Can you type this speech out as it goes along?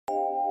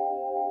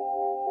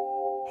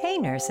Hey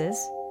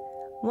nurses,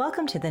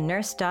 welcome to the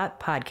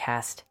NurseDot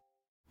podcast,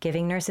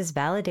 giving nurses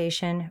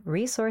validation,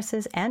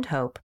 resources, and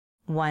hope,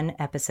 one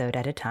episode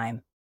at a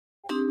time.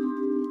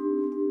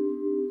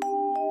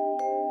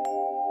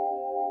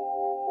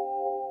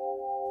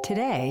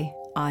 Today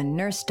on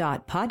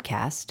NurseDot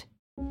podcast.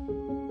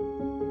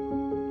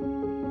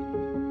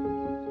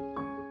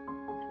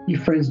 Your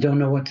friends don't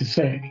know what to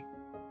say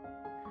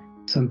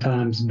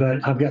sometimes, but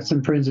I've got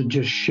some friends that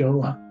just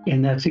show up,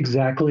 and that's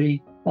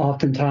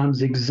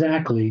oftentimes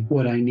exactly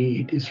what I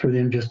need is for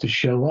them just to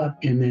show up,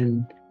 and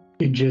then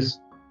it just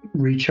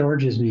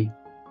recharges me.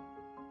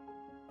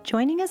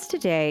 Joining us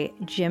today,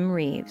 Jim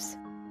Reeves,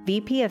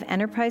 VP of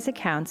Enterprise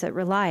Accounts at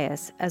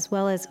Relias, as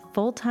well as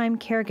full-time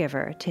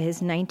caregiver to his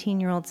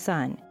 19-year-old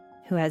son,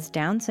 who has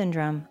Down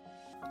syndrome,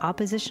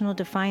 oppositional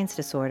defiance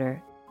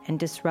disorder, and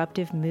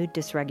disruptive mood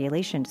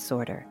dysregulation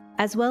disorder,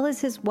 as well as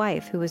his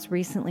wife, who was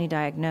recently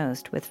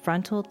diagnosed with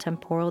frontal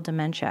temporal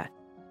dementia.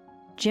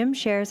 Jim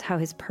shares how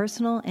his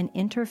personal and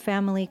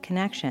interfamily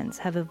connections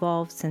have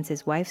evolved since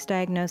his wife's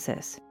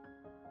diagnosis,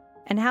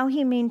 and how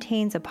he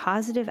maintains a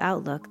positive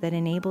outlook that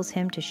enables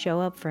him to show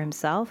up for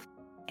himself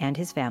and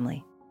his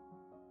family.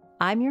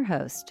 I'm your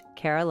host,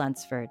 Kara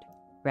Lunsford,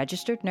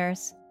 registered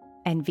nurse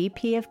and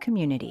VP of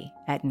Community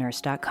at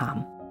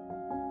NurseDot.com.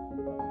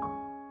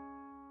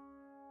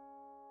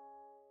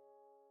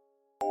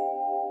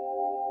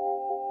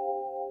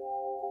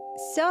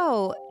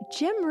 So,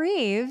 Jim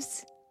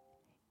Reeves,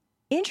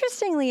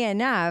 interestingly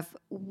enough,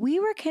 we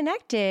were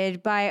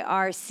connected by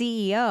our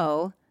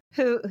CEO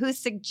who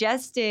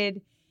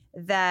suggested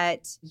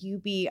that you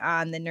be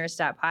on the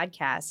NurseDot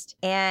podcast.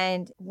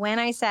 And when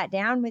I sat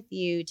down with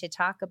you to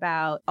talk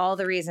about all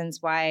the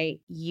reasons why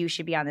you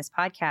should be on this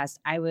podcast,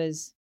 I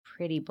was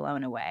pretty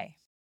blown away.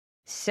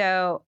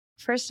 So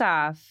first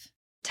off,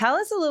 tell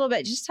us a little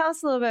bit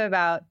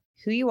about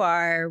who you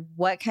are,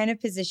 what kind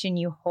of position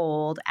you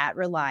hold at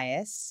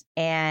Relias,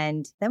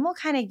 and then we'll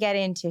kind of get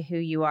into who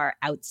you are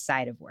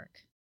outside of work.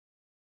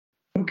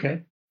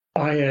 Okay.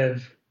 I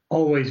have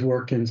always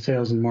worked in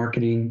sales and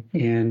marketing,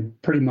 and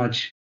pretty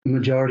much the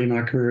majority of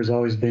my career has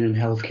always been in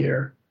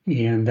healthcare.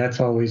 And that's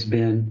always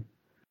been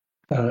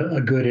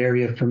a good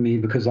area for me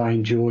because I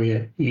enjoy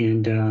it,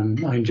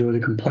 and I enjoy the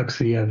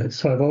complexity of it.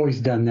 So I've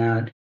always done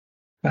that.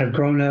 I've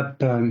grown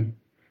up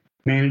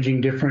managing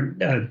different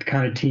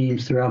kind of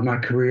teams throughout my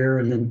career.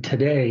 And then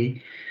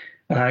today,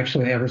 I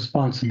actually have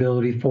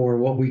responsibility for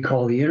what we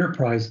call the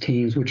enterprise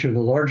teams, which are the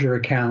larger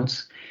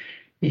accounts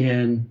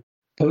in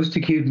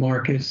post-acute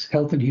markets,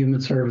 health and human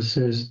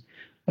services,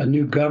 a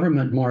new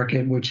government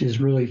market, which is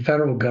really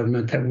federal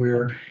government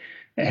that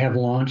have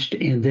launched,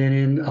 and then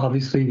in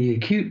obviously the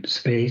acute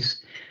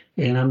space.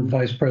 And I'm the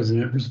vice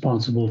president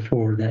responsible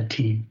for that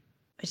team.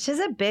 Which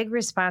is a big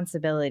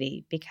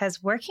responsibility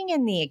because working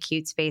in the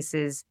acute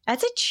spaces,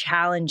 that's a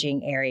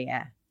challenging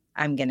area,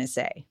 I'm going to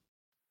say.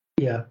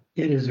 Yeah,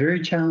 it is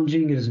very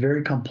challenging. It is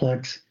very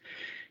complex.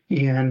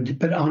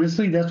 But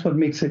honestly, that's what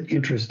makes it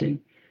interesting.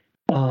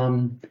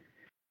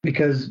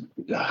 Because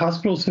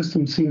hospital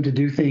systems seem to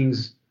do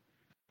things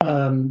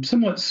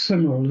somewhat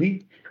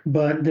similarly,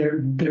 but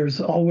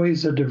there's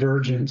always a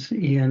divergence.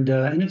 And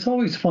it's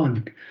always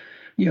fun,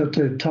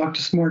 to talk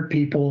to smart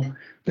people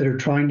that are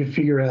trying to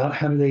figure out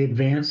how do they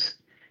advance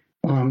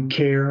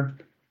care,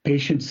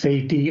 patient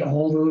safety,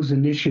 all those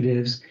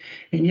initiatives,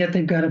 and yet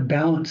they've got to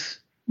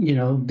balance,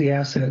 the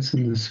assets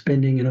and the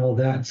spending and all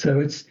that. So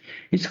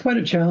it's quite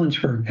a challenge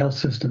for health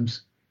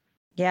systems.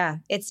 Yeah,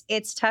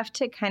 it's tough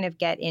to kind of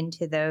get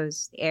into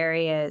those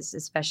areas,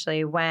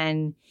 especially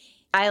when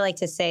I like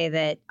to say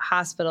that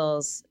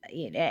hospitals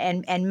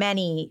and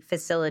many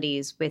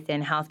facilities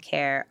within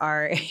healthcare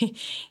are.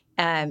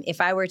 If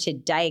I were to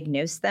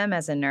diagnose them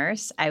as a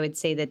nurse, I would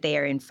say that they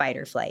are in fight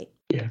or flight.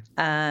 Yeah.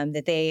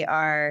 That they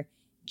are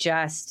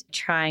just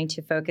trying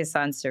to focus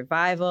on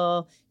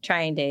survival,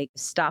 trying to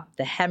stop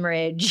the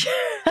hemorrhage.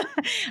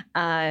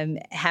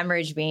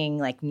 Hemorrhage being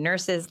like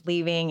nurses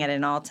leaving at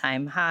an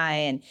all-time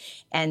high.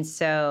 And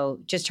so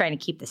just trying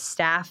to keep the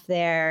staff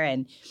there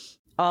and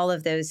all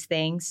of those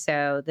things.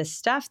 So the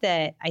stuff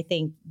that I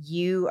think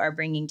you are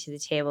bringing to the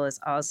table is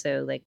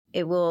also like,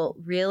 it will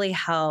really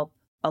help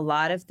a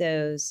lot of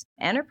those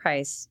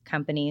enterprise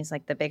companies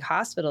like the big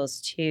hospitals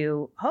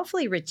to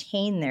hopefully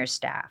retain their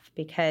staff,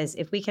 because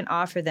if we can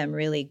offer them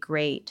really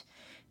great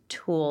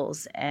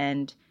tools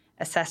and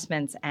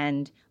assessments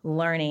and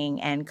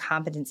learning and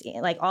competency,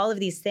 like all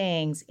of these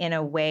things in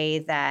a way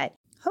that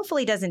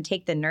hopefully doesn't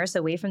take the nurse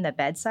away from the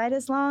bedside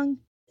as long,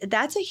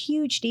 that's a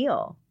huge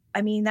deal.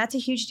 I mean, that's a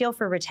huge deal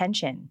for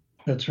retention.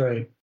 That's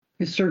right.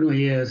 It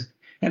certainly is.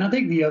 And I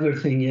think the other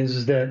thing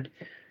is that,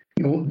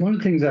 one of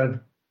the things I've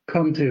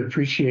come to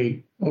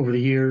appreciate over the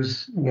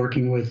years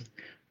working with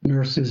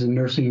nurses and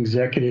nursing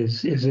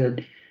executives is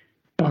that,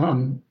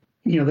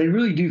 they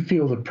really do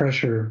feel the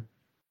pressure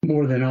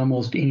more than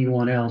almost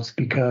anyone else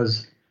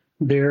because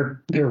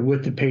they're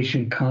with the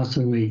patient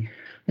constantly,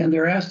 and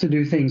they're asked to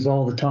do things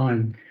all the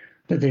time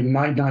that they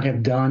might not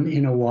have done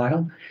in a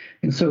while.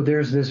 And so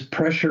there's this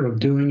pressure of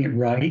doing it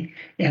right.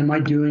 Am I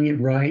doing it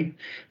right?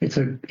 It's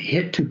a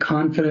hit to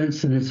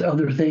confidence and it's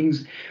other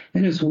things.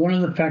 And it's one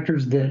of the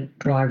factors that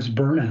drives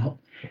burnout.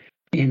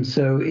 And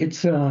so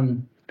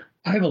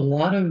I have a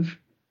lot of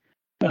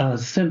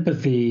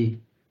sympathy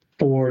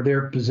for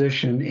their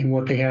position and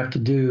what they have to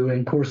do. And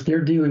of course,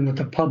 they're dealing with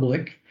the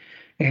public,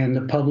 and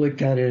the public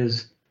that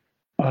is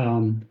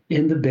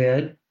in the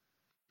bed,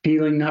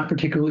 feeling not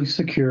particularly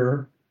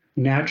secure,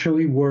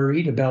 naturally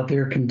worried about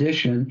their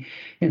condition,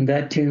 and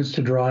that tends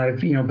to drive,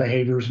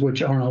 behaviors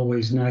which aren't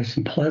always nice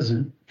and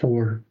pleasant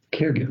for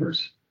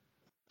caregivers.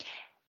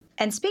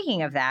 And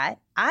speaking of that,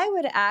 I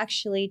would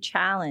actually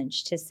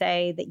challenge to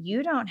say that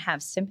you don't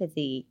have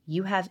sympathy,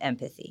 you have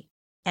empathy.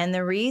 And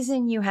the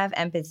reason you have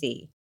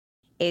empathy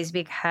is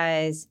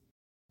because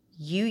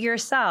you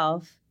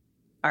yourself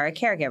are a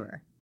caregiver.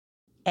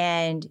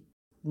 And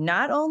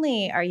not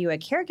only are you a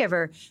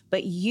caregiver,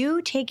 but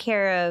you take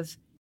care of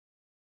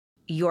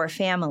your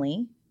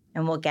family,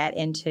 and we'll get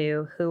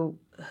into who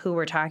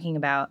we're talking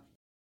about,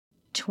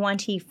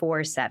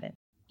 24/7.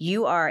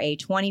 You are a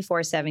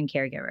 24/7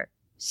 caregiver.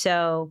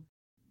 So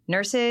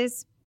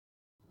nurses,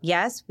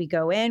 yes, we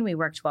go in, we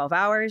work 12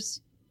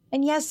 hours.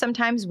 And yes,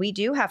 sometimes we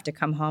do have to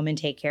come home and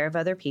take care of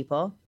other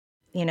people.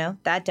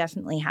 That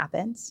definitely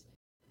happens.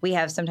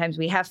 Sometimes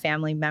we have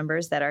family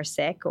members that are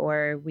sick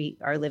or we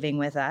are living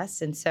with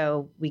us. And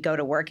so we go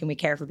to work and we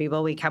care for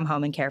people. We come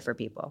home and care for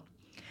people.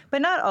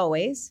 But not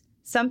always.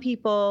 Some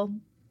people,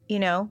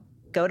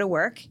 go to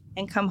work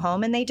and come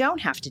home and they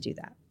don't have to do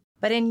that.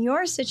 But in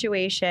your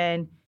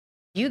situation,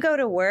 you go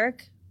to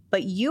work,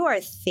 but you are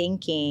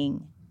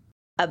thinking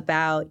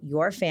about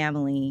your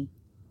family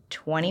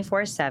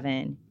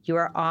 24/7. You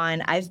are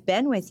on. I've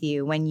been with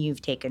you when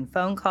you've taken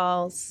phone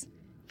calls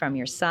from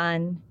your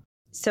son.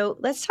 So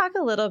let's talk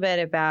a little bit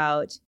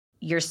about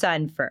your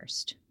son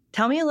first.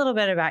 Tell me a little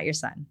bit about your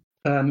son.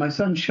 My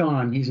son,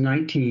 Sean, he's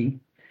 19.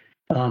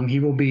 He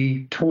will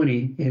be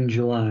 20 in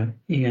July,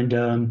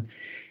 and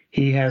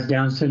he has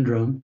Down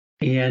syndrome.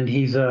 And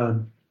he's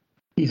a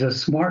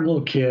smart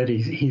little kid.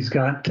 He's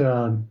got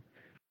a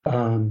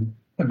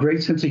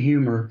great sense of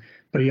humor,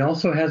 but he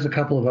also has a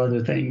couple of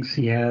other things.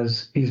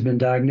 He's been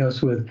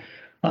diagnosed with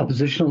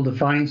oppositional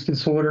defiance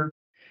disorder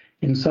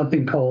and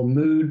something called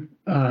mood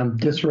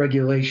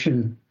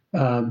dysregulation,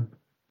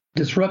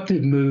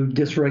 disruptive mood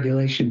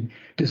dysregulation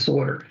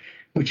disorder,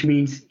 which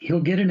means he'll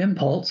get an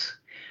impulse,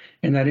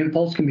 and that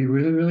impulse can be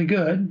really, really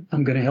good.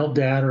 I'm going to help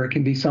Dad, or it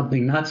can be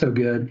something not so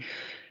good,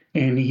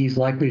 and he's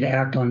likely to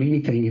act on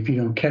anything if you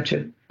don't catch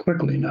it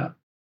quickly enough.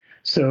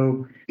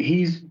 So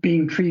he's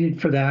being treated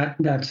for that.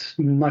 That's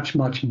much,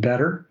 much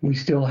better. We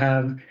still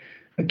have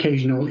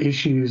occasional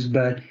issues,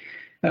 but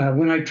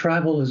when I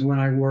travel is when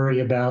I worry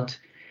about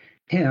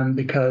him,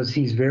 because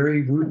he's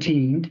very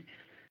routine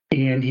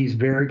and he's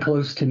very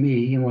close to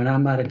me. And when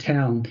I'm out of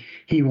town,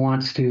 he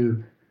wants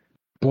to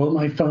blow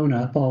my phone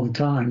up all the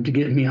time to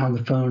get me on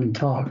the phone and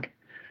talk.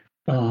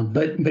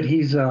 But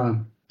he's a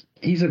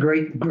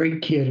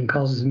great kid and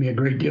causes me a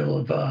great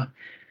deal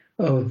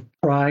of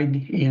pride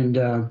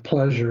and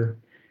pleasure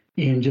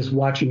in just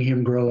watching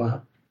him grow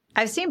up.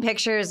 I've seen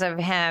pictures of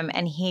him,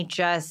 and he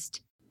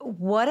just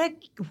what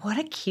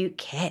a cute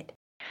kid.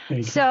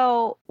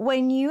 So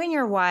when you and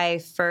your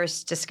wife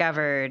first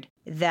discovered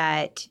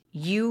that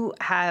you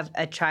have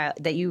a child,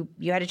 that you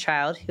had a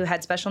child who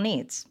had special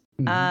needs,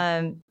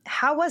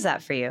 how was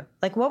that for you?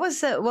 Like, what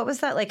was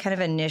that like kind of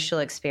initial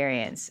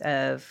experience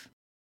of?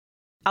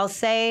 I'll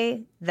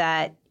say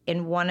that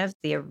in one of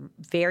the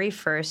very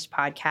first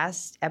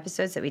podcast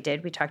episodes that we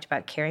did, we talked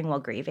about caring while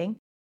grieving.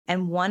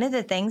 And one of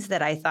the things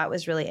that I thought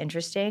was really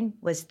interesting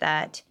was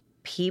that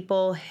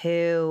people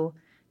who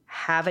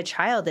have a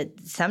child, that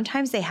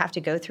sometimes they have to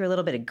go through a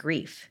little bit of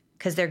grief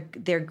because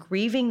they're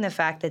grieving the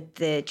fact that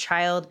the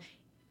child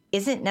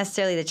isn't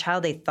necessarily the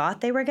child they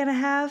thought they were going to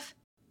have.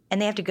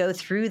 And they have to go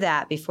through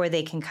that before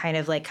they can kind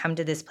of like come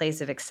to this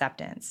place of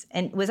acceptance.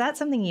 And was that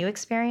something you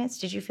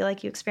experienced? Did you feel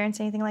like you experienced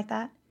anything like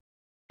that?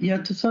 Yeah,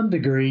 to some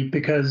degree,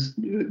 because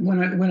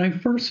when I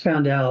first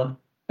found out,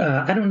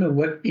 I don't know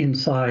what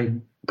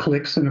inside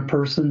clicks in a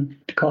person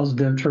to cause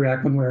them to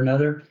react one way or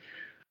another.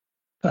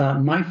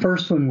 My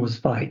first one was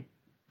fight.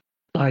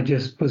 I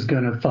just was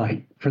going to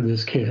fight for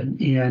this kid.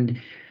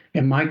 And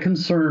my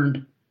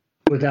concern,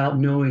 without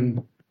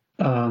knowing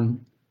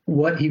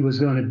what he was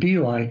going to be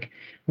like,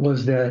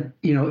 was that,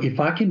 if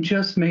I can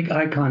just make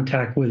eye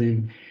contact with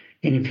him,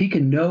 and if he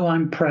can know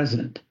I'm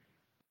present,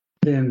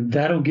 then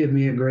that'll give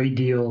me a great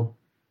deal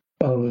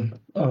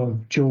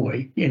of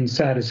joy and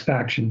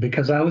satisfaction,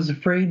 because I was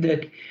afraid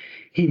that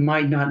he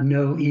might not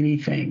know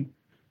anything,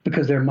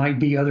 because there might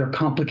be other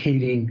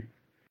complicating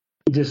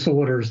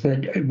disorders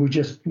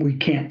that we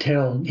can't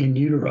tell in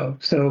utero.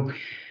 So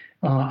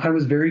I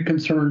was very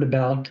concerned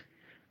about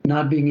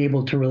not being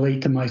able to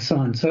relate to my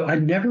son. So I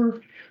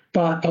never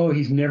thought, oh,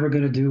 he's never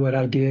going to do what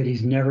I did.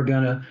 He's never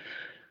going to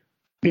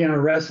be on a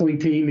wrestling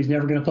team. He's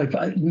never going to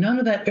play. None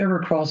of that ever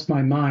crossed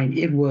my mind.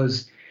 It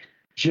was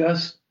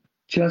just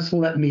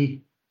let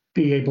me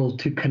be able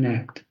to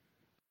connect.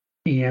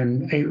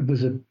 And it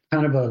was a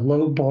kind of a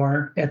low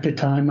bar at the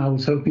time I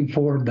was hoping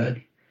for, but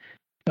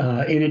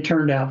and it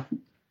turned out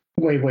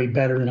way, way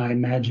better than I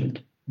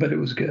imagined, but it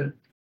was good.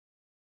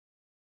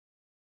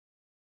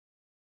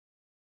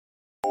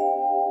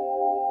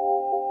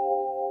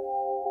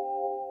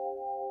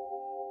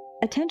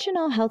 Attention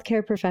all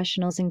healthcare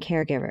professionals and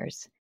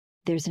caregivers.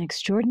 There's an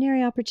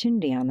extraordinary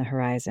opportunity on the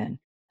horizon.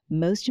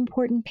 Most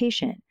Important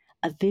Patient,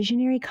 a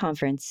visionary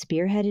conference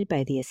spearheaded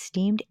by the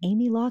esteemed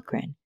Amy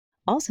Lochran,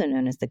 also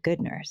known as the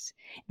Good Nurse,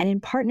 and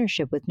in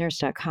partnership with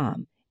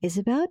NurseDot, is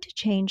about to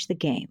change the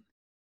game.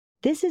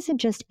 This isn't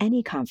just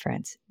any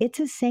conference, it's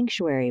a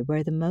sanctuary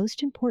where the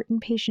most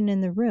important patient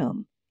in the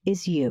room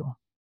is you.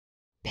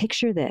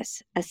 Picture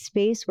this, a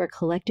space where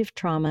collective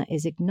trauma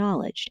is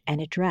acknowledged and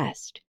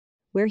addressed,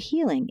 where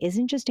healing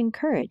isn't just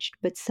encouraged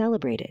but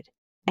celebrated.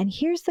 And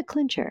here's the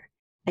clincher.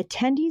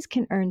 Attendees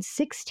can earn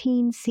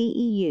 16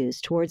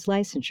 CEUs towards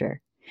licensure,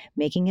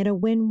 making it a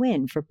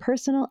win-win for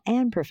personal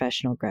and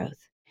professional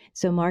growth.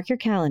 So mark your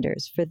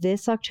calendars for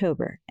this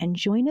October and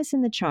join us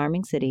in the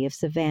charming city of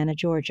Savannah,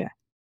 Georgia.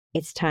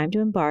 It's time to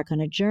embark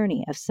on a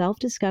journey of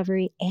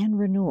self-discovery and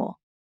renewal.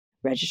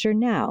 Register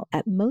now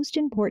at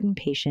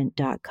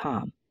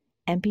mostimportantpatient.com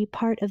and be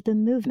part of the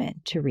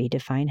movement to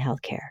redefine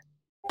healthcare.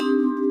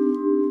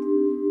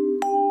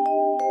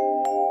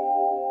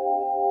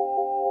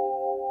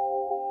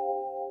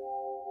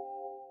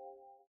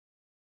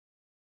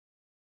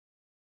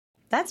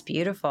 That's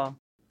beautiful.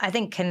 I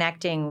think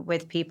connecting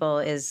with people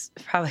is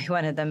probably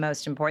one of the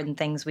most important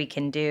things we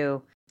can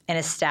do in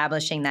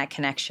establishing that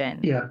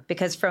connection. Yeah.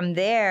 Because from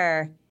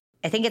there,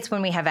 I think it's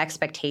when we have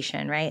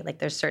expectation, right? Like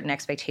there's certain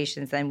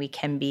expectations, then we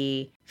can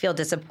feel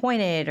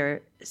disappointed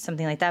or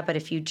something like that. But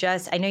if you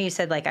I know you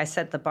said like I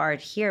set the bar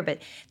here,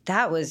 but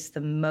that was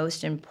the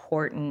most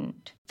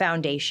important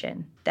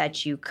foundation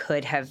that you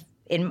could have,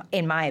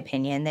 in my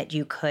opinion, that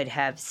you could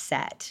have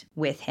set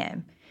with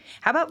him.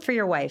 How about for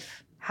your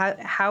wife?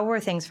 How were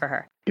things for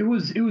her? It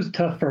was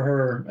tough for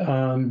her.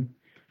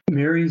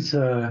 Mary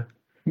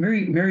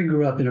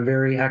grew up in a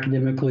very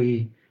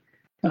academically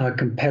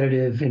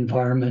competitive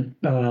environment,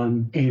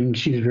 and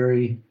she's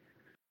very,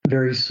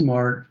 very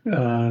smart.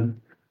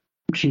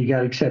 She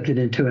got accepted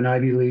into an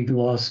Ivy League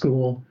law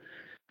school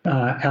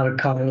out of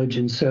college,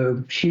 and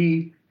so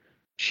she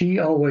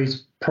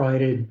always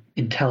prided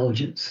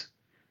intelligence.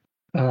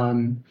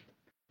 And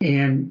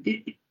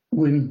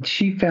when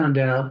she found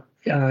out,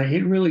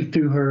 it really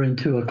threw her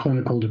into a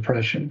clinical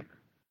depression.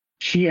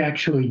 She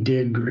actually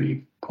did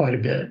grieve quite a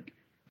bit,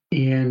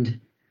 and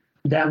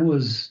that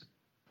was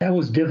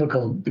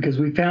difficult because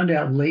we found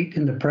out late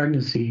in the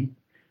pregnancy,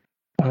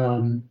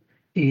 and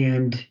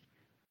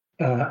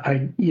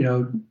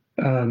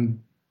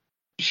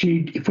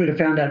if we'd have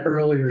found out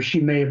earlier,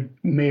 she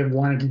may have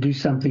wanted to do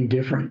something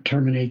different,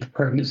 terminate the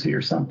pregnancy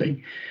or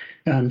something.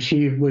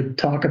 She would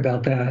talk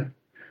about that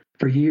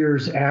for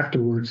years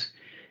afterwards.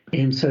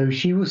 And so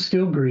she was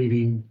still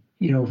grieving,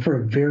 for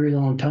a very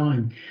long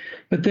time.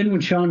 But then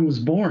when Sean was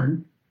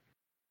born,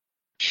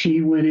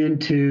 she went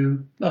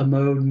into a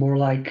mode more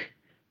like,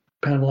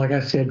 kind of like I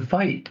said,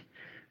 fight.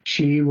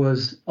 She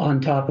was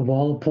on top of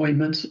all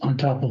appointments, on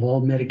top of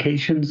all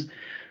medications,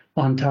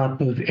 on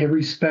top of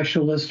every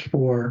specialist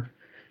for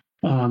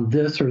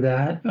this or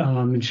that.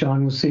 And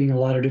Sean was seeing a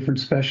lot of different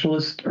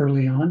specialists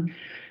early on.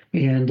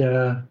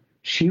 And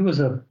she was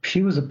a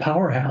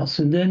powerhouse,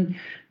 and then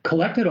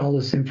collected all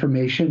this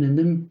information and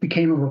then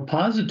became a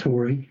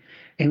repository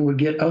and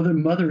other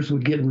mothers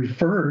would get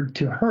referred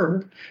to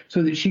her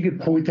so that she could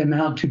point them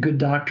out to good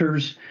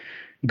doctors,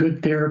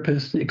 good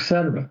therapists,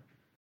 etc.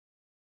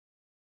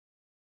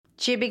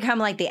 She had become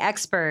like the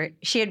expert.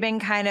 She had been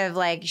kind of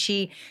like,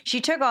 she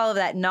took all of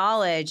that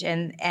knowledge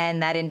and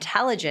that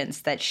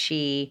intelligence that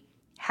she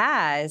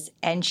has,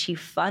 and she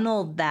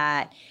funneled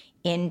that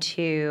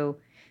into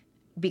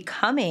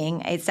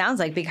becoming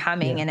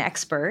an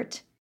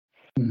expert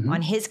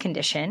on his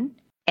condition.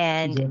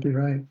 And exactly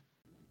right.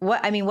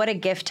 What a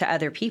gift to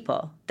other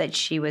people that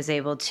she was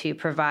able to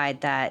provide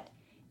that,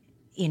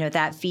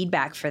 that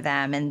feedback for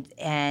them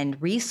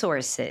and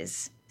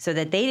resources so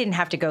that they didn't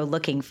have to go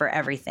looking for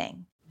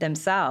everything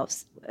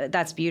themselves.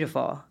 That's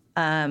beautiful.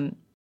 I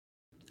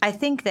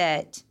think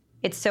that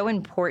it's so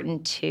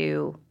important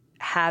to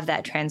have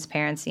that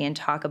transparency and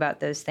talk about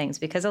those things,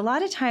 because a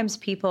lot of times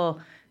people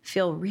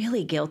feel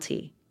really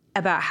guilty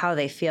about how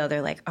they feel.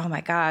 They're like, oh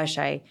my gosh,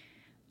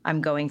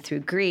 I'm going through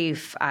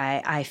grief.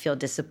 I feel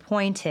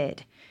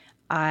disappointed.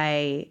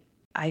 I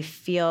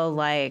feel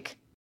like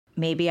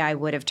maybe I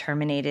would have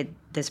terminated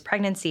this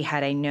pregnancy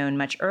had I known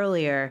much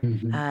earlier.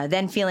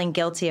 Then feeling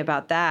guilty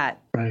about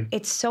that. Right.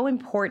 It's so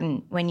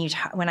important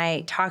when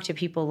I talk to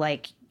people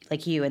like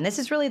you, and this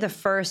is really the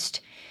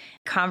first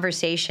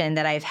conversation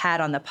that I've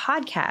had on the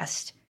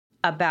podcast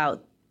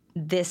about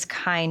this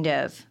kind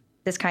of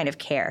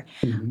care.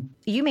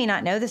 You may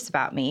not know this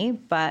about me,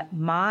 but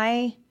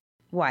my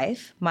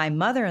wife, my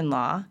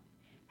mother-in-law,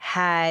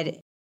 had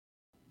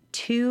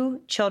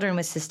 2 children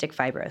with cystic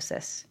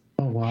fibrosis.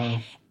 Oh, wow.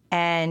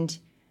 And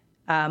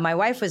my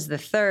wife was the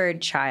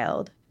 3rd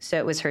child. So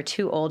it was her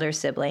 2 older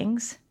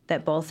siblings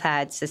that both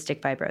had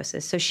cystic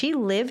fibrosis. So she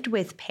lived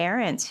with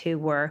parents who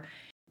were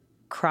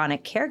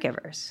chronic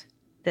caregivers,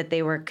 that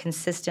they were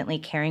consistently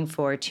caring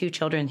for two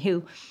children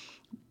who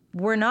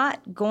were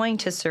not going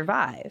to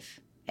survive.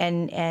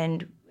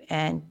 And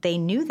they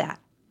knew that.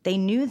 They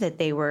knew that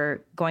they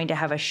were going to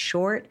have a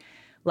short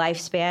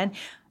lifespan.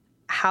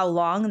 How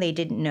long, they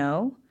didn't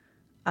know.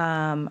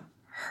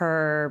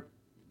 Her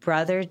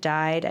brother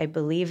died, I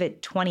believe,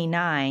 at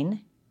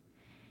 29.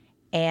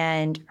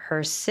 And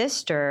her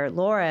sister,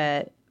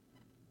 Laura,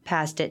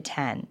 passed at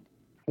 10.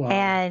 Wow.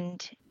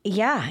 And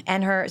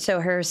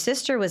her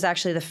sister was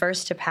actually the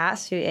first to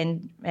pass,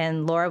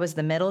 and Laura was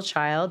the middle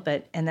child,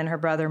 and then her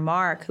brother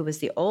Mark, who was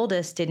the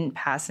oldest, didn't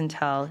pass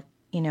until,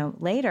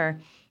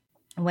 later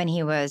when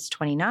he was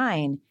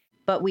 29.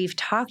 But we've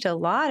talked a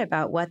lot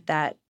about what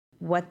that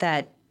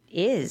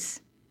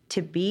is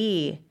to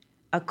be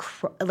a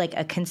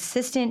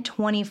consistent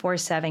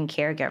 24/7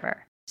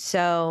 caregiver.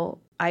 So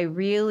I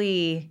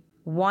really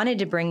wanted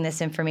to bring this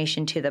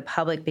information to the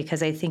public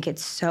because I think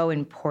it's so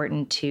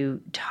important to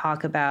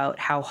talk about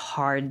how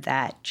hard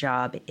that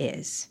job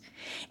is.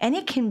 And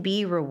it can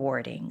be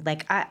rewarding.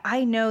 Like,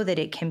 I know that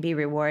it can be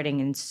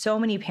rewarding. And so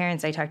many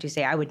parents I talk to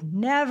say, I would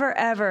never,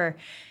 ever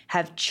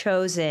have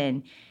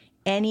chosen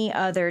any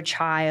other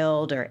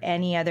child or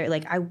any other,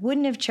 I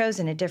wouldn't have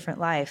chosen a different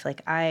life.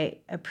 I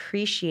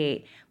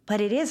appreciate,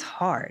 but it is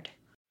hard.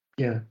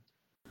 Yeah,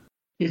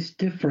 it's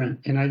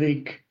different. And I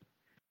think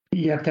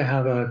you have to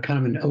have a kind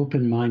of an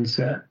open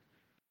mindset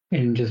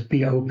and just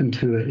be open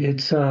to it.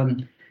 It's, I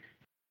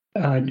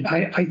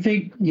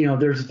think,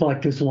 there's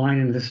this line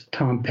in this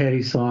Tom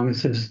Petty song that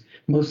says,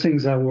 most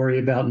things I worry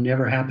about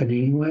never happen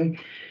anyway.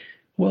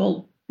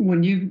 Well,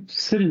 when you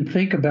sit and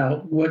think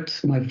about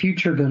what's my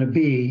future going to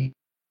be,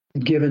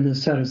 given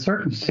this set of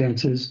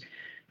circumstances,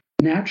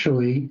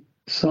 naturally,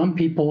 some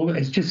people,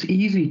 it's just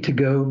easy to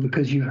go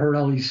because you heard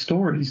all these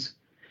stories.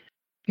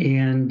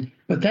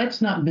 But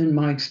that's not been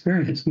my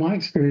experience. My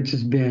experience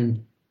has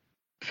been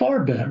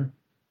far better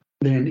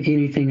than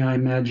anything I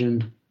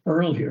imagined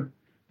earlier.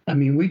 I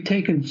mean, we've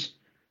taken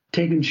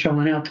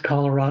Sean out to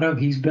Colorado.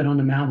 He's been on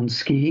the mountain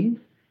skiing.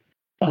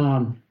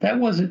 That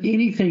wasn't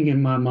anything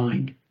in my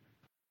mind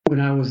when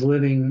I was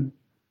living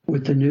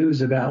with the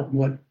news about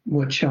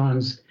what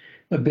Sean's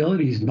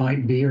abilities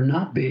might be or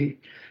not be.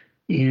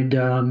 And,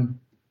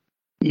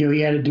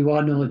 he had a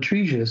duodenal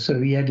atresia,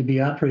 so he had to be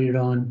operated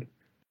on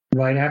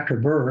right after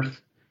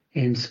birth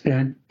and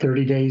spent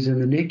 30 days in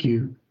the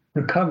NICU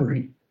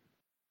recovering.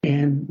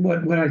 And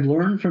what I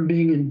learned from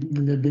being in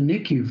the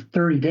NICU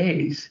 30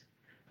 days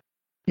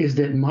is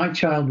that my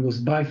child was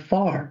by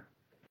far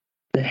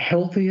the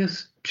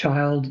healthiest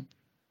child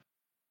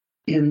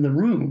in the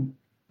room,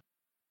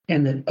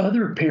 and that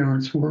other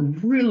parents were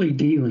really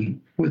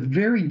dealing with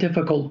very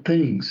difficult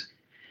things.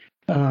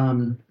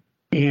 And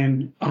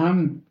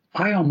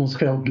I almost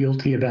felt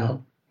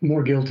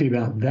more guilty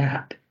about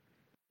that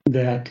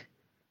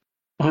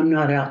I'm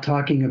not out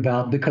talking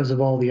about because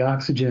of all the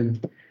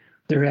oxygen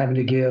they're having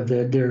to give,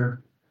 that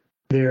their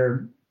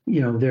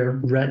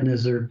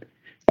retinas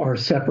are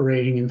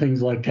separating and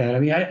things like that. I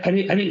mean, I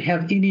didn't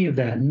have any of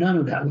that. None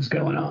of that was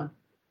going on.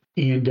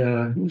 And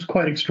it was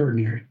quite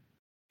extraordinary.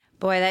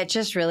 Boy, that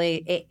just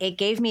really, it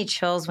gave me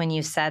chills when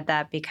you said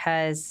that,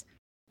 because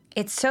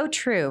it's so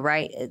true,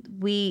 right?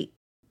 We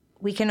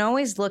can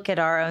always look at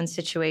our own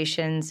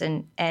situations,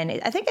 and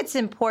I think it's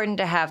important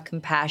to have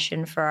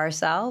compassion for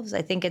ourselves.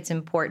 I think it's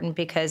important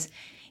because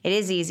it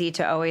is easy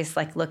to always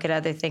look at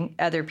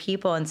other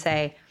people and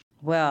say,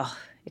 well,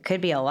 it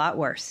could be a lot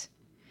worse.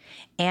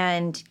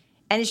 And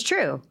it's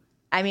true.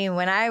 I mean,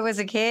 when I was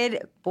a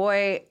kid,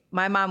 boy,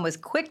 my mom was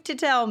quick to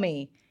tell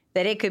me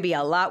that it could be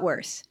a lot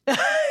worse.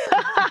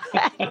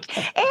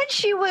 And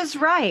she was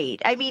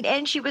right.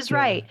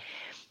 Right.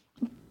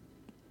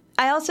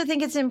 I also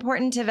think it's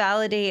important to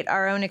validate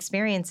our own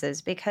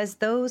experiences, because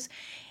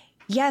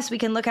yes, we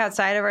can look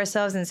outside of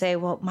ourselves and say,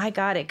 well, my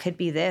God, it could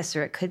be this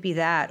or it could be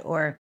that.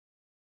 Or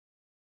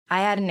I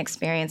had an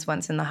experience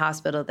once in the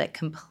hospital that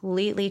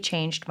completely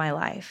changed my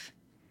life.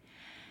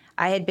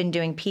 I had been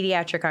doing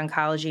pediatric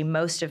oncology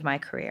most of my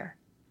career.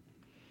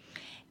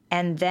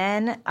 And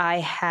then I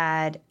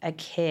had a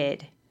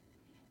kid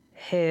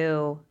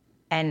who,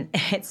 and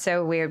it's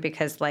so weird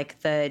because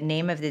the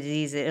name of the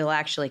disease, it'll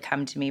actually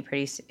come to me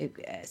pretty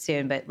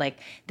soon, but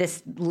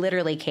this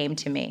literally came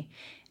to me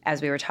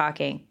as we were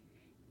talking,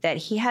 that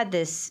he had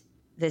this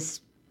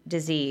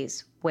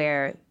disease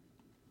where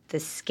the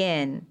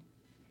skin,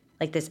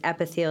 this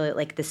epithelial,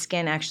 the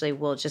skin actually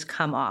will just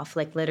come off.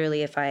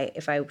 Literally, if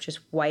I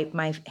just wipe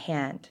my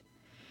hand,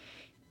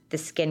 the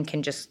skin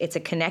can it's a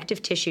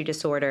connective tissue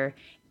disorder,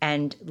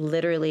 and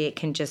literally it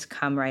can just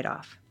come right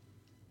off.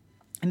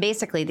 And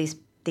basically these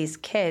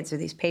kids or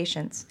these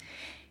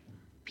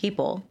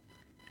people,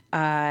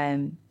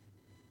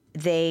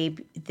 they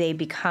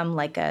become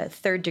like a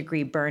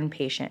third-degree burn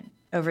patient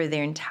over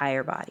their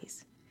entire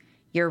bodies.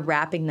 You're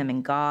wrapping them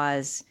in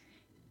gauze.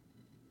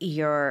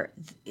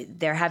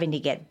 They're having to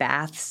get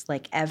baths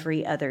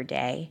every other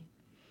day.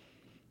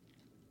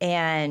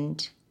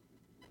 And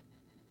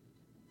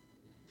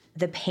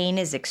The pain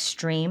is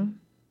extreme.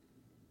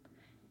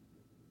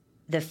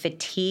 The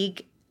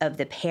fatigue of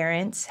the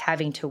parents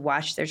having to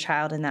watch their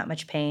child in that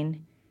much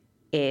pain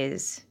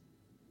is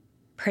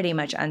pretty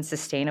much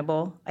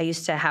unsustainable. I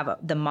used to have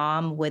the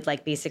mom would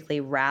like basically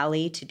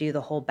rally to do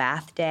the whole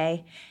bath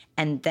day.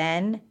 And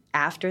then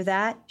after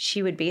that,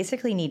 she would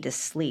basically need to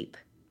sleep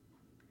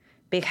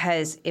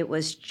because it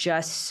was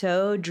just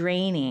so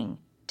draining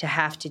to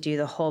have to do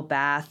the whole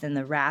bath and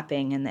the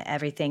wrapping and the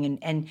everything.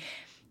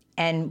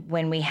 And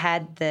when we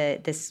had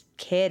this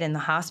kid in the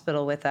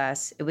hospital with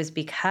us, it was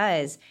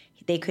because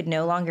they could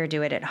no longer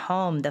do it at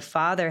home. The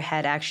father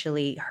had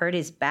actually hurt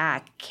his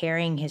back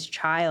carrying his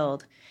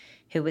child,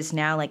 who was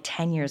now like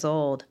 10 years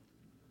old,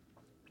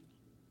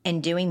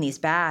 and doing these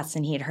baths,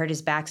 and he had hurt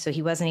his back, so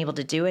he wasn't able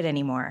to do it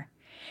anymore.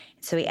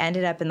 So he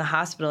ended up in the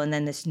hospital, and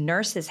then this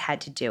nurses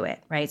had to do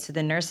it, right? So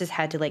the nurses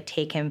had to like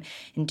take him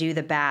and do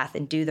the bath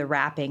and do the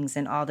wrappings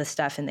and all this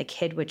stuff, and the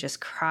kid would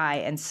just cry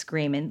and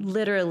scream and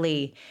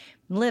literally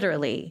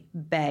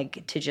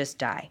beg to just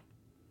die.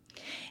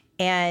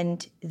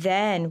 And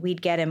then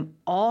we'd get him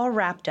all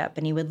wrapped up,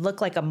 and he would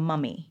look like a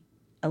mummy,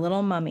 a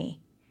little mummy.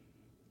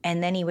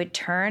 And then he would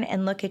turn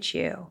and look at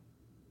you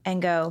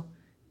and go,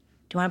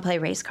 "Do you want to play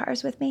race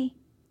cars with me?"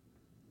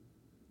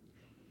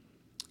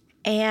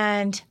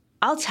 And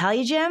I'll tell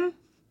you, Jim,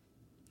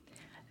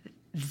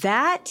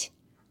 that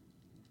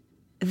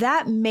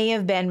may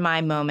have been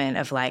my moment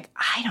of like,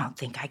 I don't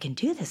think I can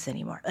do this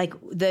anymore. Like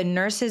the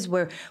nurses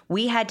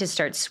we had to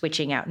start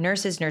switching out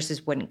nurses.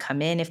 Nurses wouldn't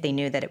come in if they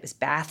knew that it was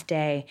bath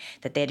day,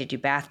 that they had to do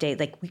bath day.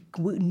 Like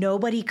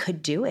nobody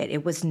could do it.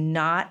 It was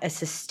not a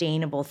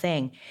sustainable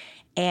thing.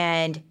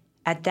 And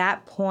at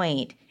that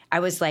point, I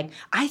was like,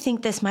 I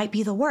think this might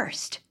be the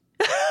worst.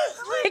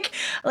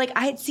 like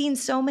I had seen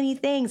so many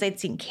things. I'd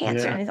seen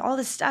cancer and all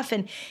this stuff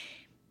and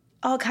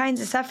all kinds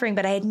of suffering,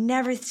 but I had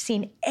never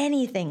seen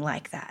anything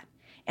like that.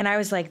 And I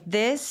was like,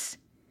 this,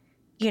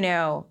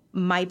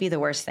 might be the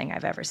worst thing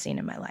I've ever seen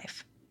in my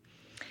life.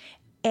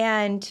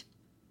 And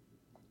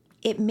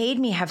it made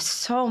me have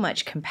so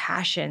much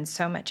compassion,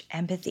 so much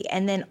empathy,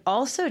 and then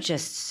also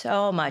just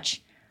so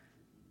much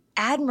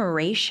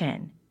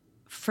admiration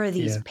for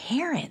these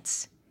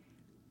parents.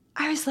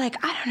 I was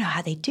like, I don't know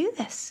how they do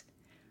this.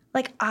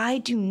 Like, I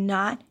do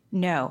not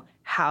know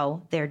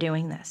how they're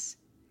doing this.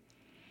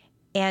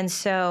 And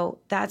so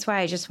that's why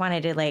I just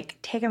wanted to like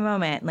take a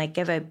moment, like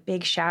give a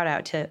big shout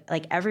out to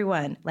like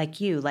everyone,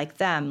 like you, like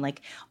them,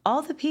 like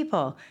all the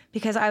people,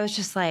 because I was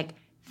just like,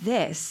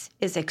 this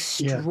is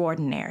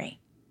extraordinary.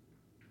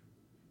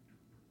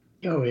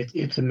 Oh,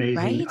 it's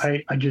amazing.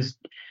 Right?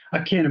 I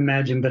can't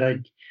imagine, but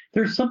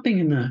there's something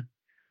in the,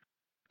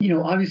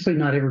 obviously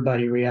not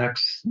everybody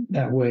reacts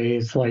that way.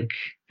 It's like,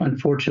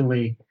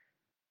 unfortunately,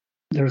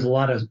 there's a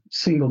lot of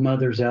single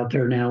mothers out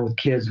there now with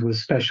kids with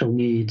special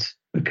needs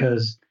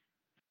because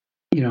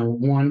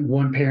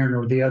one parent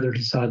or the other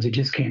decides they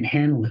just can't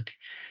handle it.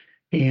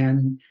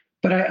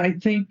 But I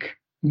think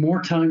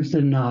more times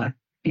than not,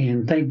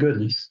 and thank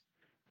goodness,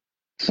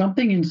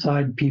 something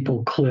inside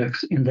people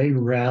clicks and they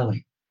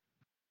rally.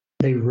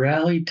 They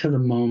rally to the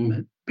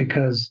moment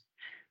because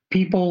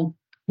people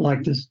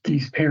like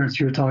these parents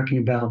you're talking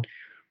about,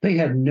 they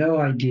had no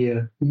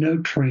idea, no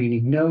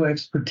training, no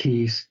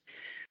expertise.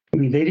 I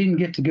mean, they didn't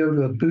get to go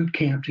to a boot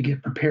camp to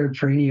get prepared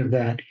for any of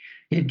that.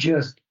 It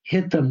just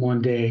hit them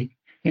one day.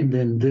 And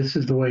then this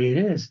is the way it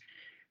is.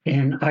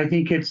 And I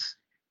think it's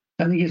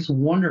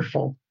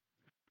wonderful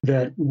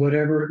that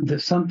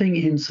something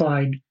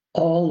inside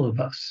all of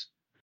us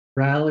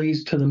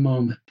rallies to the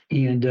moment.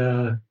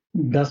 And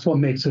that's what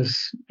makes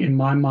us, in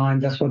my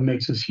mind, that's what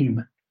makes us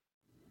human.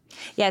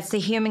 Yeah, it's the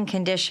human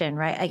condition,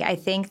 right? I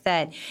think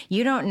that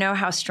you don't know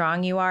how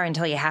strong you are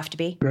until you have to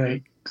be.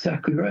 Right.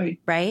 Exactly right.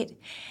 Right.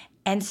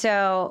 And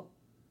so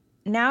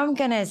now I'm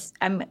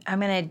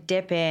gonna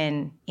dip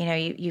in.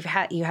 You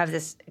have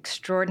this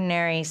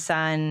extraordinary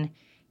son.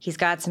 He's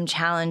got some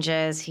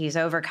challenges. He's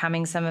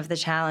overcoming some of the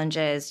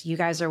challenges. You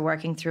guys are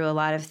working through a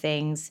lot of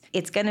things.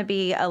 It's going to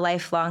be a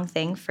lifelong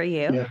thing for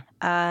you.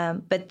 Yeah.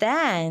 But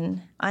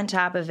then on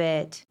top of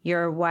it,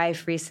 your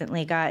wife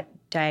recently got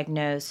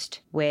diagnosed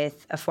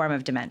with a form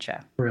of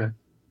dementia. Correct.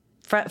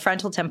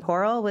 Frontal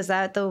temporal, was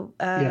that the?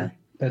 Yeah,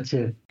 that's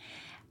it.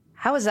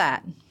 How was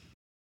that?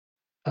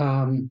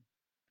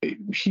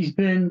 She's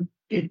been,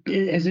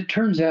 as it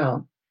turns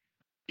out,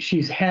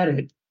 she's had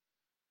it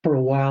for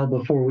a while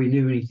before we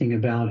knew anything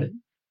about it.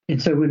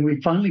 And so when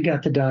we finally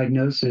got the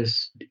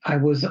diagnosis, I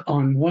was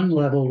on one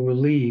level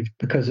relieved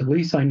because at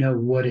least I know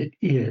what it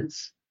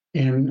is.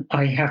 And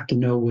I have to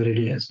know what it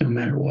is no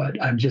matter what.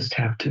 I just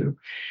have to.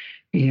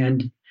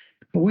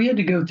 But we had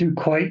to go through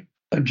quite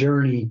a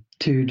journey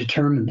to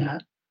determine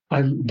that.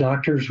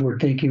 Doctors were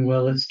thinking,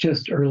 well, it's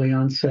just early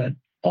onset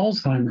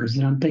Alzheimer's.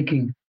 And I'm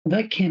thinking,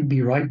 that can't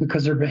be right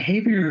because her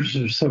behaviors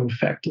are so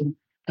affected.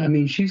 I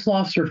mean, she's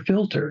lost her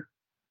filter.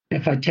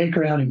 If I take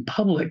her out in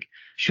public,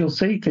 she'll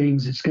say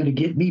things that's going to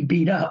get me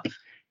beat up,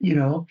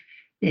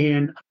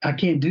 and I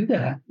can't do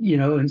that,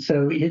 And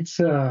so it's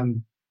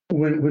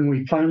when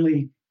we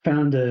finally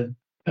found a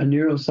a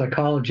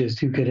neuropsychologist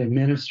who could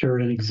administer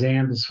an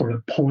exam to sort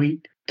of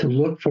point to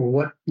look for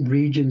what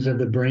regions of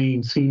the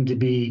brain seem to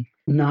be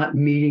not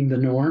meeting the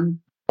norm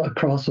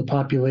across a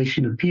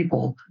population of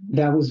people,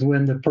 that was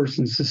when the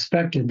person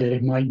suspected that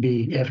it might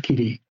be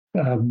FTD.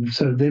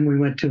 So then we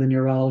went to the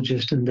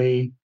neurologist, and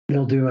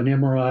they'll do an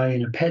MRI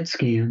and a PET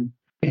scan,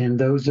 and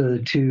those are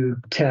the two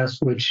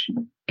tests which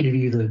give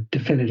you the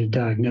definitive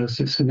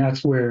diagnosis, and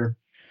that's where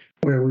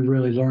we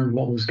really learned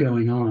what was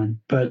going on.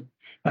 But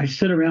I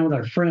sit around with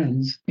our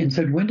friends and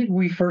said, when did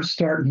we first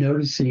start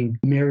noticing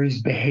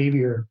Mary's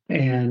behavior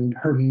and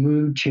her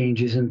mood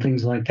changes and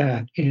things like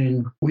that?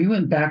 And we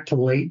went back to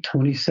late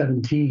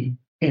 2017.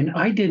 And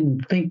I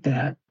didn't think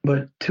that,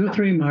 but 2 or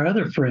 3 of my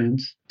other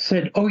friends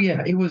said, oh,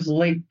 yeah, it was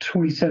late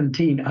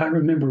 2017. I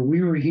remember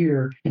we were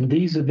here and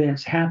these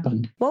events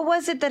happened. What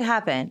was it that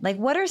happened? Like,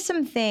 what are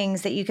some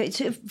things that you could,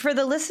 for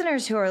the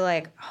listeners who are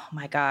like, oh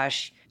my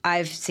gosh,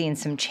 I've seen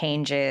some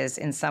changes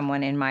in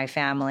someone in my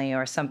family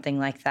or something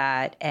like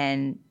that,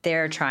 and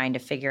they're trying to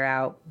figure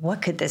out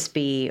what could this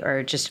be,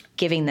 or just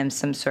giving them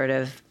some sort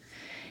of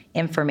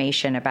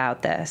information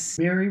about this.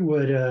 Mary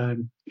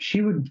would,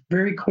 she would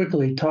very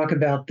quickly talk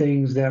about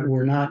things that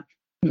were not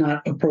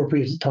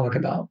appropriate to talk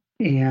about.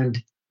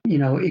 And,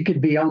 it could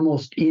be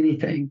almost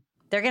anything.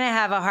 They're going to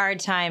have a hard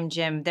time,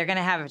 Jim. They're going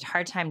to have a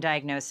hard time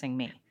diagnosing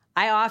me.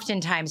 I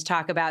oftentimes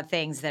talk about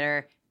things that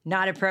are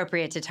not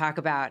appropriate to talk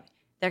about.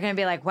 They're going to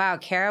be like, wow,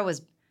 Kara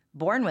was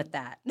born with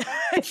that.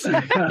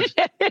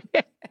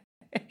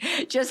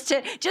 just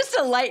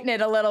to lighten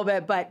it a little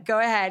bit, but go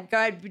ahead.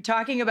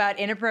 Talking about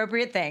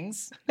inappropriate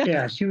things.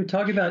 Yeah, she would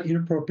talk about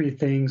inappropriate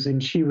things,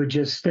 and she would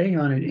just stay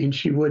on it, and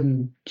she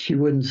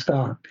wouldn't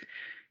stop.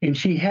 And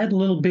she had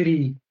little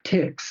bitty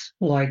tics,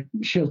 like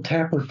she'll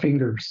tap her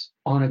fingers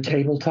on a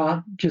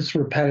tabletop just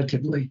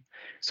repetitively.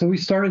 So we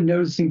started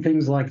noticing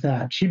things like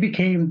that. She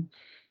became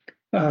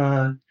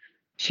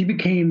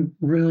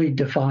really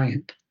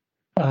defiant.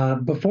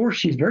 Before,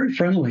 she's very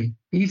friendly,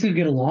 easy to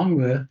get along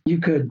with. You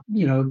could,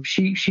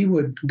 she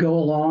would go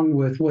along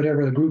with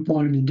whatever the group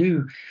wanted to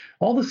do.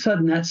 All of a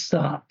sudden that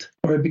stopped,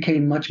 or it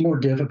became much more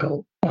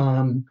difficult.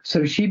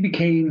 So she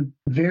became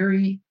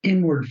very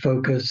inward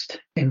focused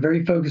and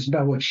very focused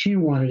about what she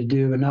wanted to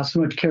do, and not so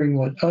much caring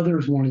what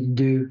others wanted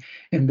to do.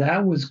 And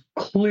that was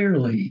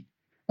clearly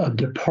a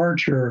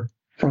departure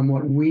from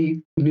what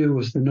we knew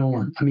was the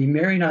norm. I mean,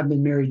 Mary and I have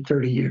been married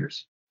 30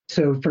 years.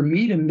 So for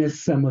me to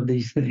miss some of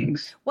these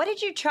things. What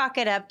did you chalk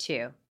it up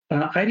to?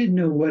 I didn't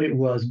know what it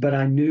was, but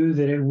I knew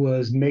that it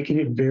was making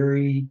it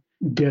very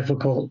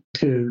difficult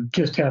to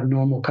just have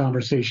normal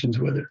conversations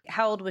with her.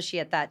 How old was she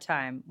at that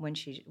time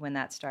when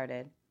that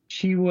started?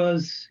 She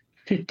was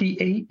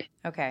 58.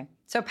 Okay.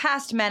 So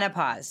past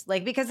menopause,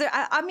 because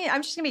I mean,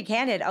 I'm just going to be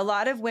candid. A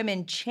lot of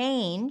women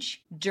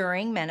change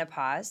during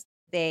menopause.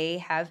 They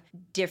have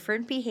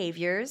different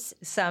behaviors.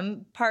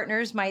 Some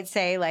partners might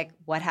say, like,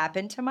 what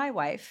happened to my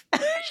wife?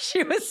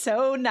 She was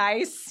so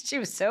nice. She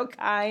was so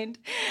kind.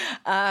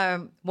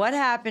 What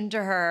happened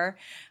to her?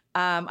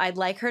 I'd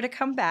like her to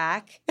come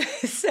back.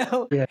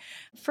 So yeah.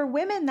 For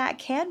women, that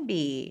can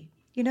be,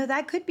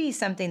 that could be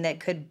something that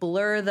could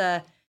blur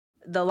the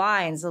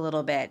lines a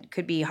little bit.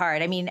 Could be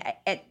hard. I mean,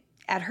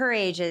 at her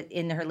age,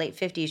 in her late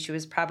 50s, she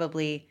was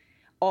probably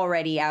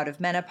already out of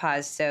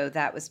menopause. So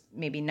that was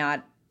maybe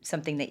not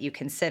something that you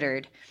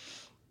considered.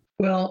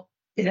 Well,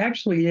 it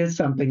actually is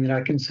something that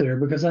I consider,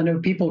 because I know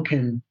people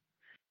can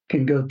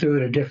go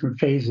through it at different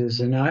phases.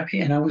 And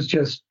I was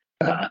just,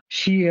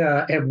 she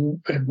at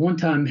one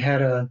time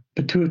had a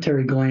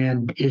pituitary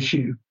gland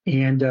issue,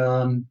 and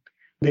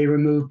they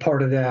removed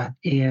part of that.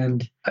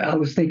 And I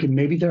was thinking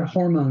maybe their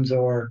hormones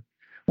are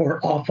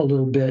off a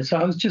little bit. So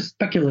I was just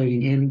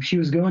speculating, and she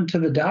was going to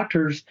the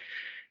doctors,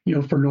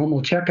 for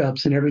normal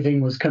checkups, and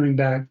everything was coming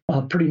back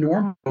pretty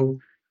normal.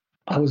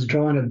 I was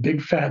drawing a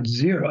big fat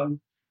 0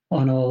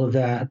 on all of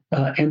that.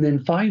 And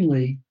then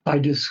finally, I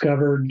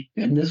discovered,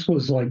 and this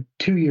was like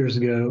 2 years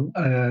ago,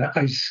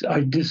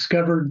 I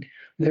discovered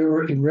there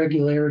were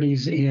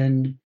irregularities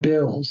in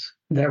bills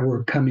that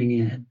were coming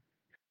in.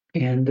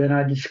 And then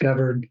I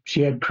discovered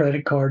she had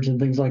credit cards and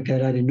things like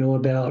that I didn't know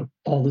about.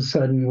 All of a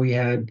sudden, we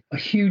had a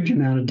huge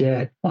amount of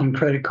debt on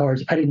credit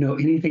cards I didn't know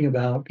anything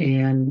about.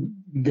 And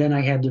then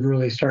I had to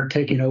really start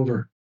taking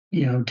over,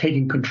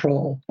 taking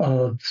control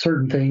of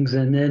certain things.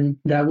 And then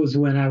that was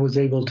when I was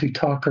able to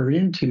talk her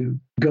into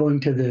going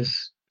to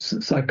this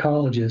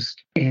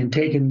psychologist and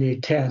taking the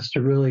test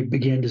to really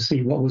begin to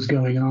see what was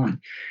going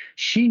on.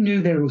 She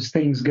knew there was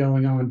things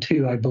going on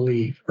too, I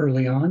believe,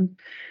 early on,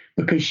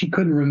 because she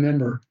couldn't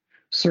remember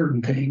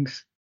certain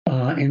things.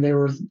 And there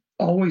were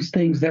always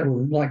things that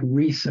were like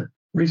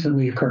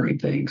recently occurring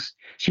things.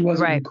 She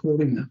wasn't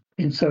recording them.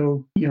 And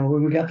so,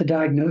 when we got the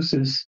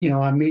diagnosis,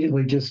 I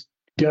immediately just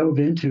dove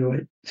into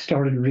it,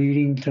 started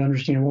reading to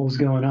understand what was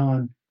going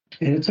on.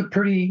 And it's a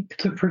pretty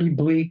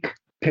bleak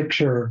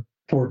picture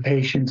for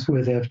patients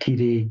with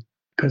FTD,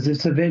 because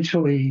it's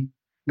eventually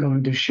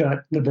going to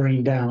shut the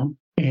brain down,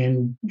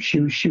 and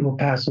she will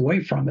pass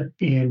away from it.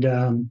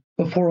 And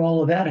before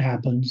all of that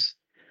happens,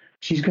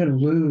 she's going to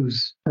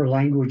lose her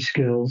language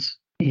skills,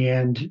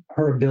 and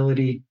her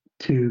ability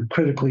to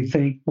critically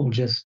think will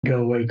just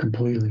go away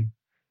completely.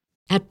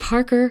 At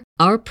Parker,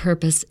 our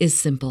purpose is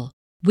simple.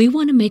 We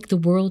want to make the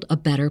world a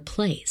better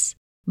place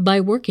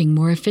by working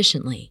more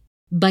efficiently,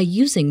 by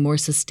using more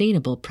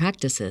sustainable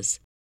practices,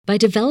 by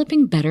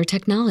developing better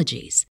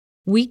technologies.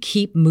 We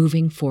keep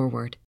moving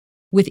forward.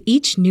 With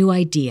each new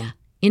idea,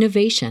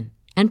 innovation,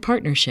 and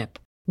partnership,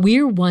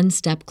 we're one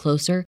step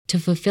closer to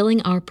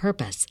fulfilling our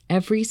purpose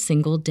every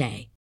single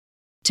day.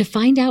 To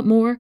find out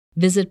more,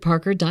 visit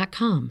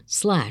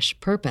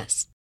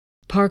parker.com/purpose.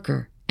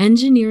 Parker,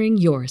 engineering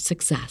your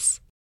success.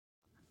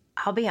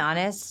 I'll be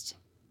honest,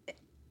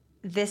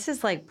 this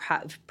is like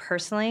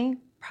personally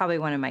probably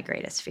one of my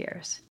greatest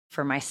fears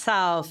for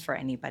myself, for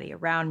anybody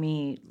around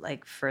me,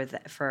 like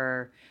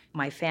for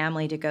my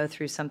family to go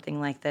through something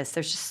like this.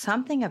 There's just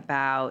something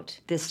about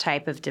this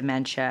type of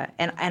dementia.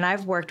 And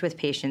I've worked with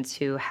patients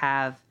who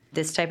have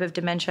this type of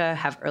dementia,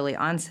 have early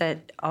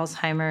onset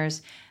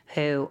Alzheimer's,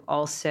 who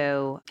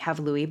also have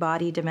Lewy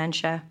body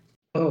dementia.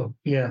 Oh,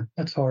 yeah,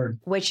 that's hard.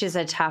 Which is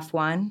a tough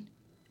one.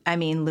 I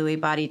mean, Lewy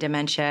body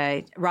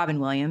dementia, Robin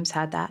Williams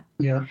had that.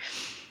 Yeah.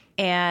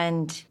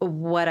 And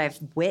what I've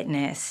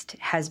witnessed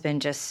has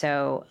been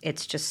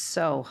it's just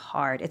so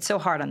hard. It's so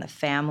hard on the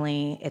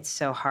family. It's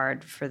so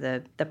hard for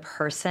the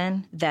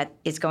person that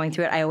is going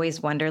through it. I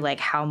always wonder, like,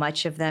 how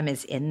much of them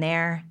is in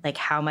there? Like,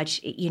 how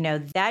much,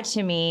 that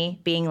to me,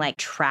 being like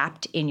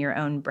trapped in your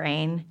own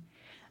brain,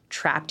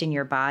 trapped in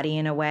your body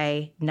in a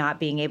way, not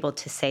being able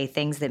to say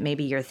things that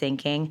maybe you're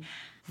thinking,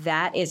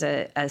 that is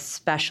a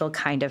special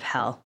kind of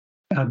hell.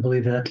 I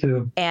believe that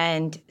too.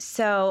 And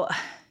so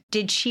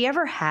did she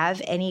ever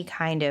have any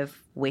kind of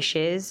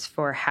wishes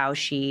for how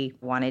she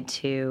wanted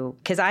to?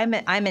 Because I'm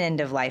an end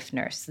of life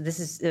nurse.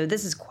 This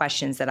is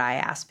questions that I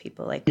ask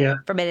people, like,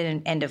 from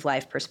an end of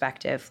life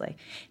perspective. Like,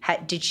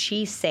 did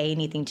she say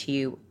anything to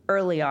you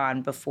early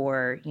on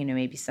before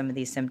maybe some of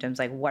these symptoms,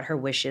 like what her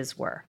wishes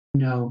were?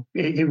 No,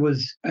 it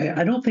was.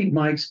 I don't think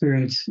my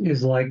experience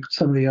is like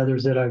some of the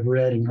others that I've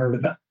read and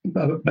heard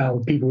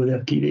about people with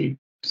FTD.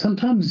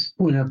 Sometimes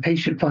when a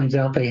patient finds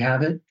out they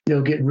have it,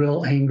 they'll get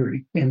real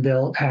angry and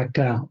they'll act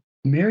out.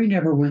 Mary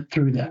never went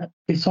through that.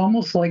 It's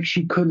almost like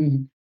she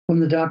couldn't, when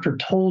the doctor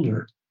told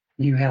her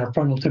you have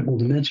frontal temporal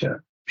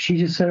dementia, she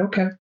just said,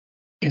 okay.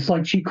 It's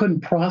like she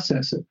couldn't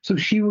process it. So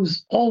she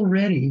was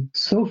already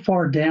so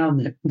far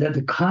down that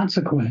the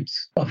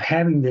consequence of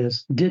having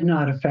this did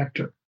not affect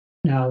her.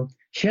 Now,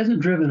 she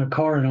hasn't driven a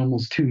car in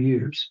almost 2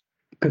 years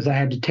because I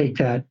had to take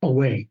that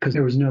away because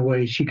there was no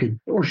way she could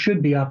or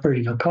should be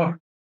operating a car.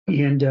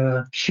 And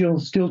she'll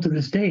still to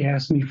this day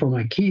ask me for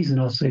my keys,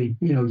 and I'll say,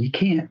 you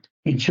can't.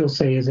 And she'll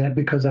say, is that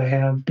because I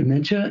have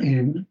dementia?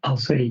 And I'll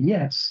say,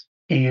 yes.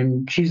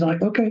 And she's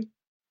like, okay.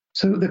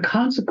 So the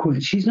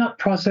consequence, she's not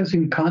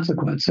processing the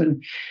consequence.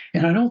 And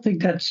I don't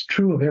think that's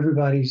true of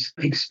everybody's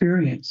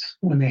experience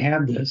when they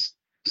have this.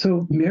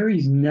 So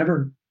Mary's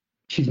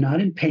she's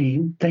not in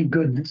pain, thank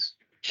goodness.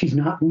 She's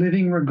not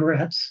living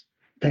regrets,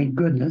 thank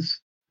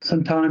goodness.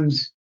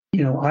 Sometimes,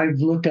 I've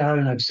looked out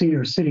and I've seen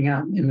her sitting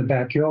out in the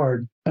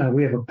backyard.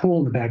 We have a pool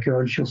in the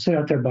backyard. She'll sit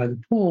out there by the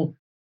pool,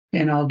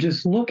 and I'll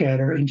just look at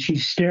her, and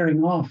she's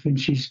staring off, and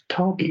she's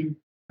talking.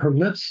 Her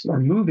lips are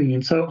moving,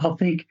 and so I'll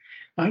think,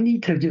 I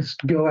need to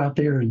just go out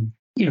there and,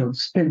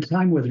 spend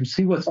time with her,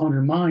 see what's on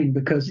her mind,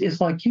 because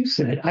it's like you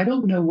said, I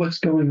don't know what's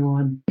going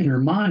on in her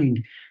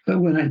mind, but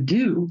when I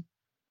do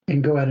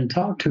and go out and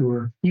talk to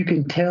her, you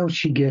can tell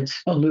she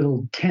gets a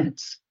little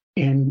tense.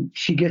 And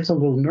she gets a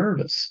little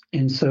nervous.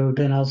 And so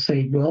then I'll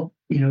say, well,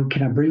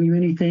 can I bring you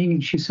anything?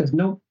 And she says,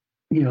 nope.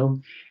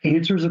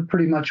 Answers are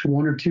pretty much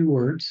 1 or 2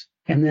 words.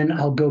 And then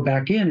I'll go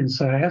back in. And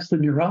so I asked the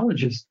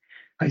neurologist,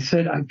 I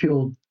said, I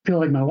feel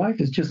like my wife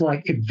is just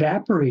like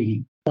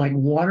evaporating, like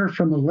water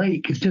from a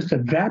lake. It's just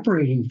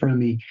evaporating from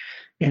me.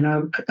 And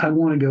I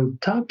want to go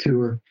talk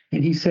to her.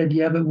 And he said,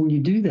 yeah, but when you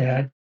do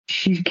that,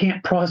 she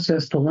can't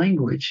process the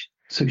language.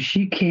 So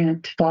she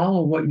can't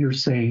follow what you're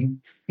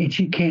saying, and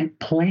she can't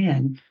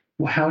plan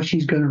how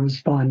she's going to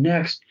respond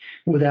next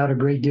without a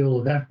great deal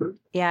of effort.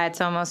 Yeah,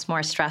 it's almost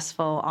more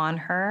stressful on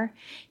her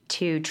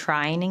to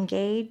try and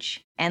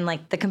engage. And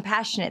like the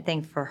compassionate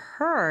thing for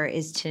her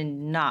is to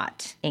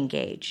not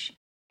engage.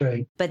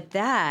 Right. But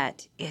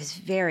that is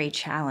very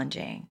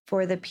challenging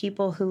for the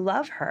people who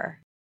love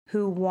her,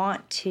 who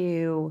want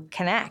to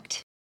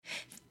connect.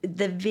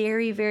 The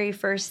very, very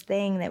first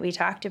thing that we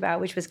talked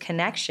about, which was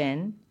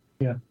connection.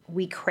 Yeah.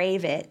 We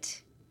crave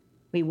it.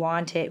 We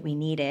want it. We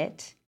need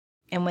it.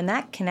 And when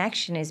that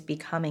connection is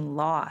becoming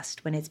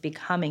lost, when it's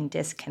becoming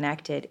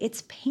disconnected,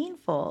 it's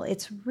painful.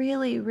 It's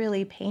really,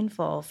 really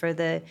painful for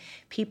the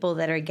people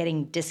that are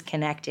getting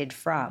disconnected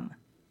from.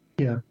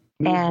 Yeah.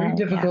 It's very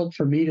difficult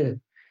for me to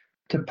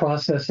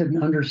process it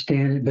and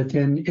understand it, but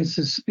then it's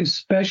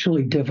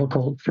especially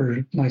difficult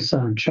for my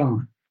son,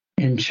 Sean.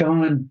 And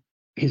Sean,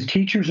 his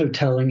teachers are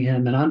telling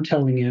him, and I'm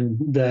telling him,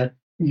 that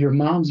your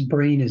mom's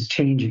brain is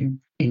changing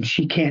and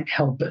she can't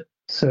help it.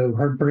 So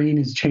her brain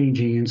is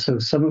changing. And so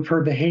some of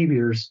her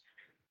behaviors,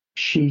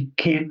 she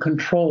can't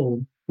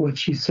control what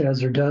she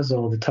says or does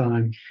all the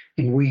time.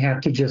 And we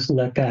have to just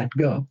let that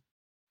go.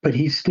 but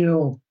he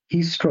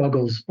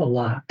struggles a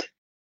lot.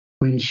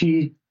 When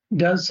she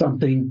does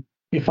something,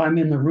 if I'm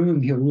in the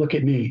room, he'll look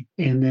at me,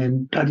 and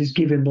then I just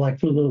give him like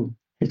the little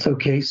 "it's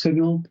okay"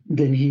 signal.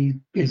 Then he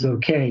is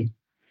okay.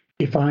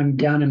 If I'm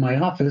down in my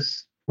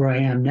office where I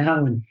am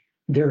now and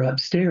they're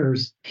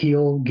upstairs,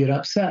 he'll get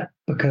upset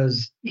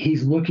because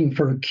he's looking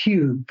for a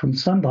cue from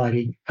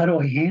somebody. How do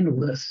I handle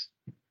this?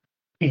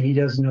 And he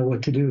doesn't know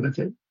what to do with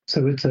it.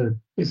 So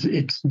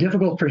it's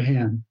difficult for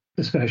him,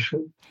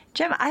 especially.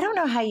 Jim, I don't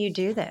know how you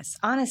do this,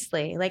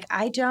 honestly. Like,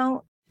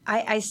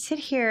 I sit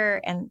here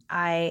and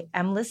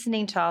I'm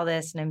listening to all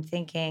this and I'm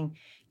thinking,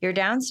 you're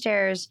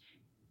downstairs,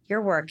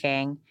 you're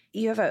working,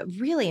 you have a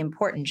really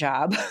important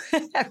job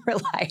at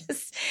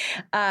Relias.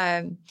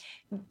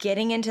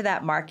 Getting into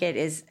that market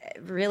is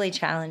really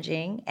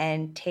challenging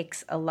and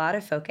takes a lot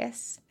of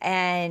focus.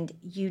 And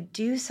you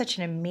do such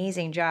an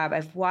amazing job.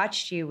 I've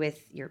watched you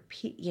with your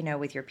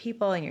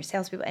people and your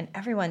salespeople, and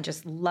everyone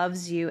just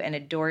loves you and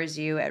adores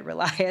you at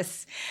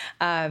Relias,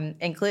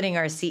 including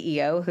our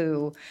CEO,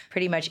 who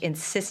pretty much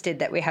insisted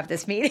that we have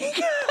this meeting.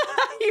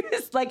 He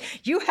was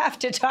like, "You have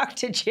to talk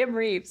to Jim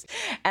Reeves,"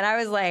 and I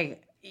was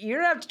like, "You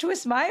don't have to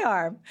twist my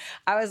arm."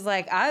 I was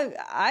like,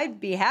 I'd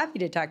be happy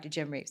to talk to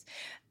Jim Reeves.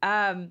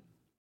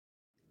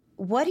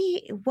 What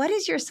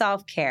is your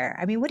self-care?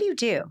 I mean, what do you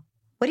do?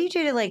 What do you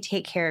do to like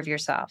take care of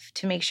yourself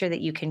to make sure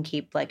that you can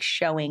keep like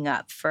showing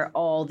up for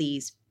all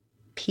these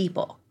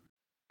people?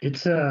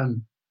 It's I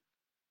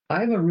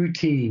have a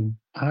routine.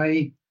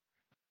 The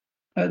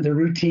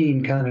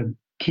routine kind of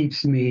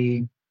keeps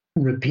me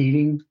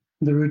repeating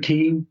the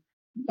routine.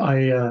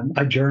 I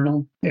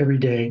journal every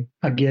day.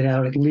 I get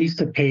out at least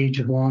a page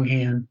of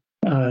longhand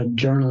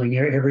journaling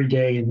every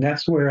day, and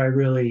that's where I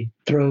really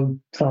throw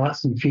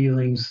thoughts and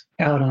feelings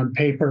out on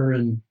paper.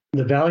 And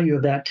the value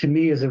of that to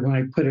me is that when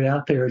I put it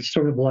out there, it's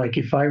sort of like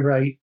if I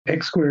write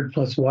x squared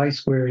plus y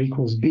squared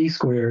equals b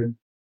squared.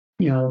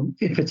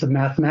 If it's a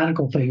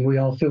mathematical thing, we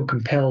all feel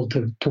compelled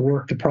to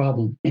work the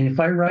problem. And if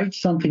I write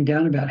something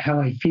down about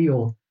how I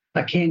feel,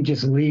 I can't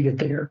just leave it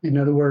there. In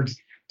other words,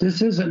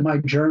 this isn't my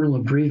journal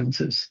of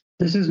grievances.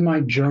 This is my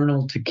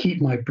journal to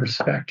keep my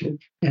perspective.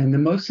 And the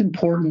most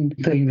important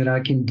thing that I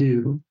can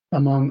do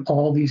among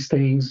all these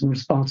things and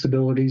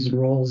responsibilities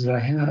and roles that I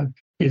have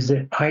is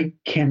that I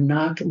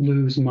cannot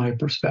lose my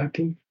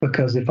perspective,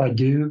 because if I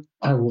do,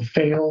 I will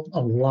fail a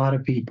lot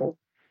of people.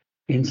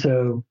 And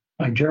so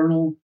I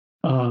journal.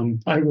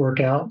 I work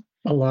out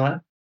a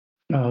lot.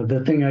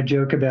 The thing I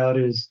joke about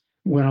is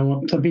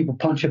some people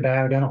punch a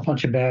bag. I don't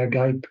punch a bag.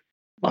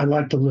 I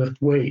like to lift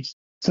weights.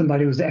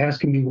 Somebody was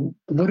asking me,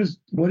 what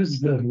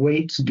does the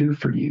weights do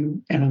for you?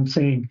 And I'm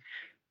saying,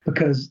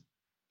 because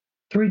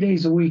 3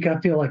 days a week, I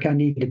feel like I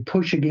need to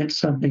push against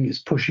something that's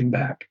pushing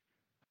back.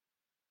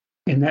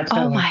 And that's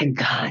how I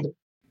think about it.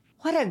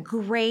 What a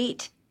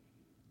great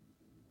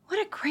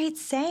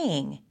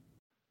saying.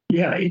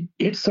 Yeah,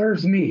 it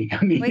serves me.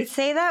 I mean, Wait,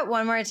 say that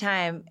one more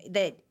time,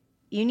 that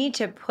you need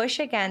to push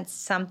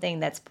against something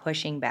that's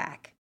pushing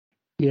back.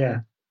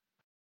 Yeah.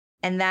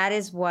 And that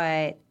is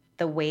what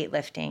the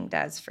weightlifting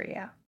does for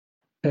you.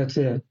 That's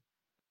it.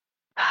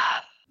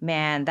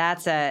 Man,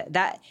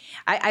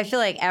 I feel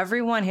like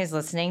everyone who's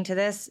listening to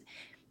this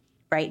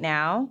right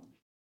now,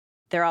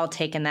 they're all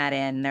taking that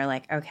in. They're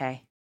like,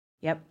 okay,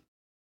 yep,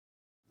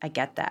 I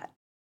get that.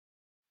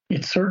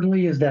 It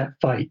certainly is that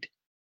fight.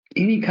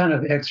 Any kind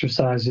of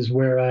exercise is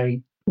where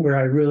I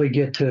really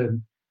get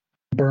to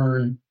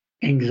burn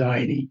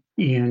anxiety,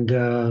 and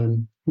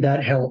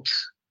that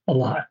helps a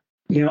lot.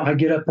 I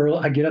get up early.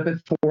 I get up at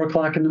 4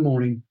 o'clock in the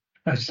morning.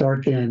 I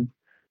start then.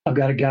 I've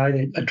got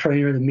a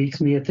trainer that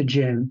meets me at the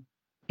gym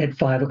at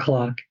 5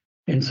 o'clock,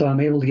 and so I'm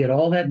able to get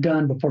all that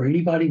done before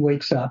anybody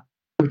wakes up,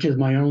 which is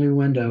my only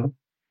window.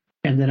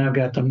 And then I've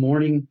got the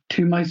morning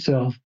to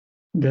myself.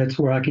 That's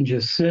where I can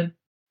just sit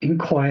in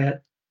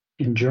quiet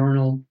and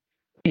journal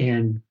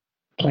and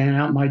plan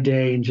out my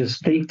day and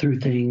just think through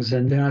things.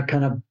 And then I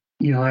kind of,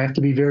 I have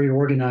to be very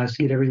organized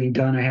to get everything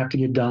done. I have to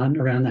get done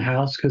around the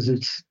house, because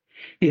it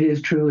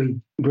is truly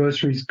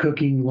groceries,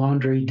 cooking,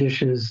 laundry,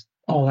 dishes,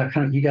 all that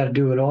kind of, you got to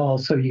do it all.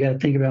 So you got to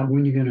think about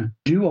when you're going to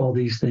do all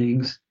these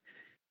things.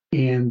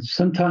 And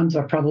sometimes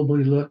I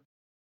probably look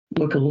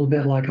a little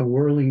bit like a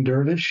whirling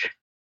dervish.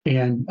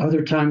 And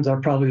other times I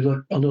probably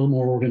look a little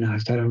more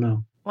organized. I don't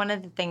know. One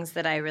of the things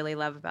that I really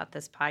love about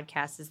this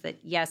podcast is that,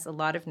 yes, a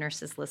lot of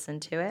nurses listen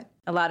to it.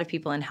 A lot of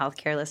people in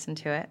healthcare listen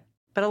to it.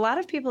 But a lot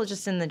of people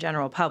just in the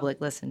general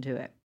public listen to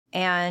it.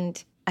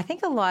 And I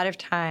think a lot of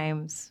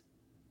times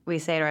we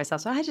say to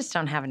ourselves, well, I just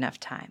don't have enough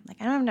time. Like,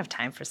 I don't have enough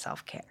time for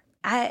self-care.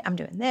 I'm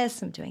doing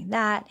this, I'm doing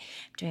that,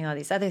 I'm doing all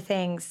these other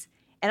things.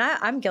 And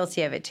I'm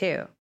guilty of it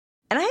too.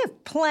 And I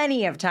have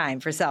plenty of time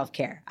for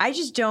self-care. I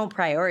just don't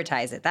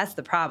prioritize it. That's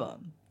the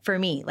problem for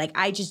me. Like,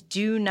 I just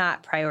do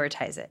not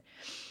prioritize it.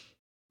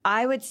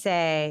 I would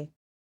say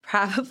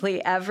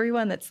probably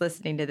everyone that's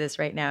listening to this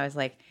right now is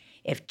like,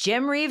 if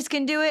Jim Reeves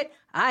can do it,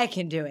 I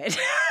can do it.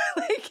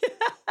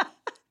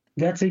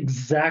 That's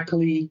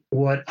exactly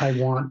what I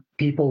want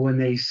people when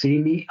they see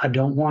me. I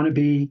don't want to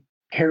be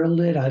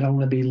heralded. I don't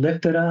want to be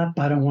lifted up.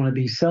 I don't want to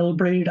be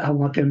celebrated. I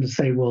want them to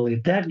say, well,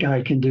 if that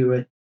guy can do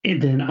it,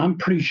 then I'm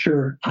pretty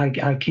sure I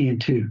can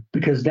too.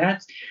 Because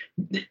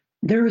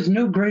there is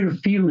no greater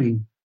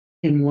feeling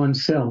in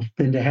oneself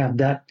than to have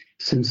that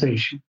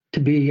sensation, to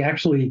be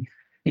actually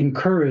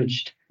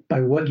encouraged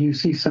by what you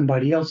see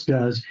somebody else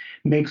does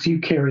makes you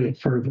carry it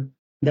further.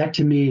 That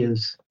to me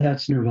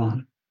that's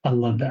nirvana. I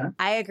love that.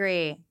 I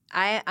agree.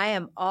 I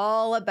am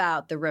all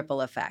about the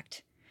ripple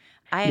effect.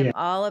 I am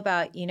all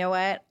about, you know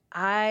what?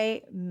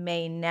 I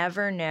may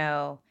never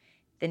know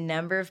the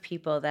number of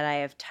people that I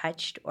have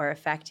touched or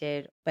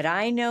affected, but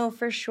I know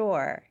for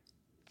sure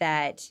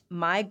that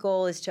my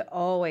goal is to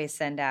always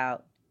send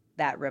out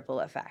that ripple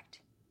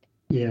effect.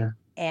 Yeah.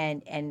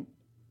 And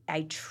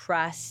I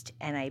trust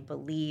and I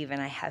believe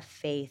and I have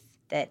faith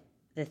that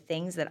the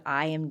things that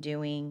I am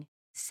doing,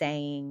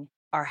 saying,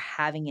 are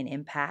having an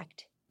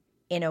impact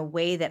in a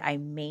way that I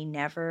may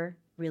never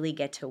really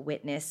get to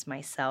witness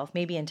myself,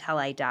 maybe until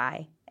I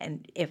die.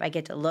 And if I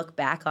get to look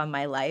back on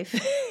my life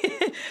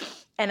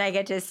and I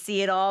get to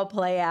see it all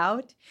play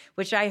out,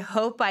 which I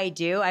hope I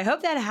do. I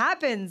hope that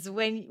happens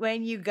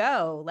when you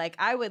go. Like,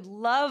 I would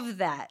love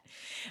that.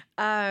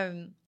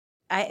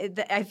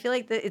 I feel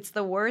like it's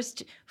the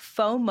worst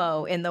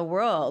FOMO in the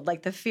world,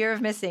 like the fear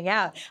of missing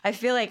out. I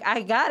feel like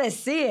I gotta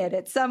see it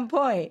at some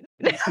point.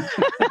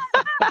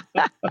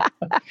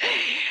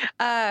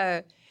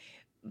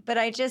 But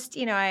I just,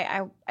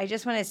 I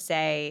just want to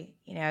say,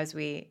 as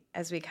we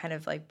kind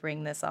of like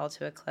bring this all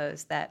to a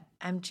close, that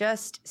I'm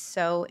just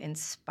so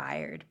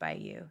inspired by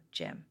you,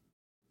 Jim.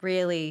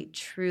 Really,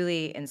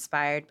 truly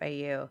inspired by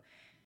you.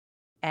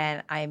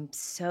 And I'm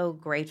so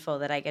grateful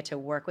that I get to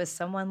work with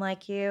someone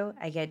like you.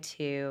 I get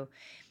to,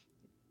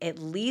 at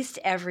least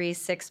every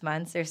 6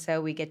 months or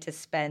so, we get to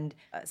spend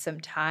some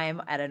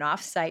time at an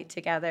offsite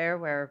together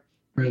where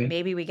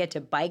maybe we get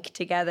to bike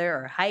together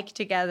or hike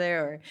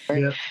together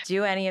or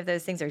do any of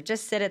those things, or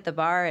just sit at the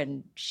bar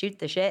and shoot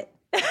the shit.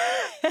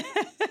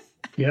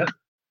 Yeah.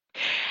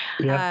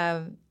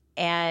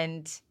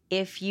 And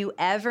if you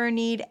ever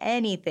need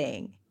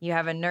anything, you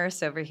have a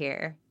nurse over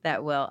here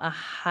that will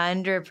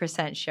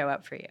 100% show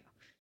up for you.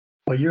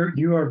 Well,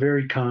 you are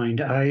very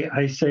kind.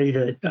 I say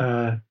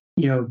that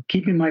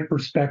keeping my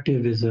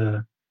perspective is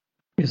a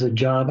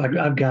job.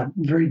 I've got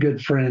very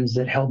good friends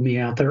that help me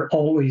out. They're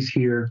always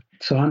here.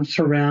 So I'm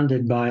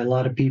surrounded by a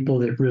lot of people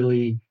that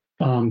really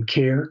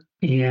care.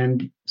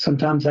 And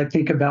sometimes I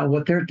think about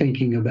what they're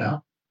thinking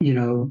about,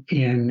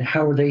 and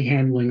how are they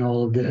handling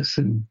all of this?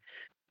 And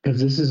because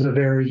this is a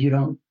very,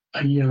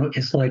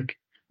 it's like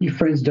your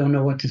friends don't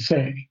know what to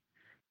say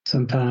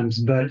sometimes,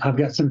 but I've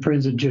got some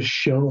friends that just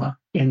show up.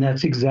 And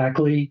that's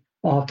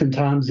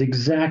oftentimes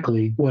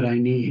exactly what I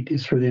need,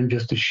 is for them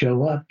just to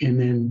show up. And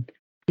then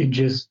it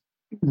just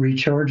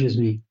recharges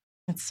me.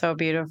 It's so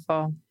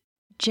beautiful.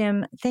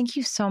 Jim, thank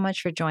you so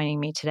much for joining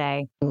me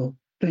today. Well,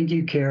 thank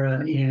you, Kara.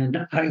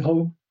 And I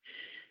hope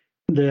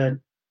that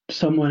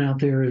someone out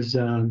there is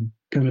going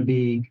to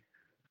be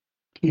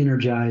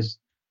energized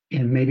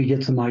and maybe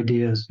get some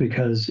ideas,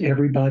 because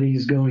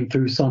everybody's going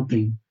through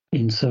something.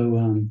 And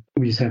so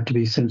we just have to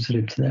be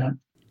sensitive to that.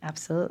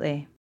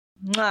 Absolutely.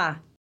 Mwah.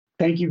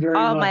 Thank you very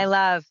much. All my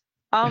love.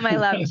 All my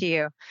love to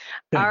you.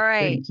 All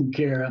right. Thank you,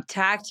 Kara.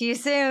 Talk to you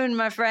soon,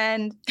 my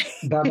friend.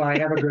 Bye-bye.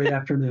 Have a great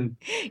afternoon.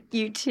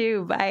 You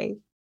too. Bye.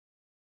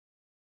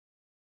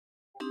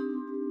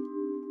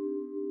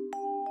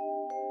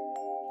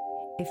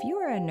 If you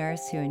are a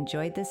nurse who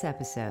enjoyed this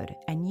episode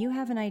and you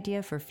have an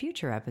idea for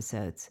future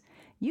episodes,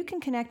 you can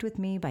connect with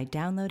me by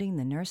downloading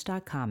the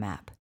NurseDot.com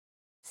app.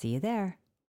 See you there.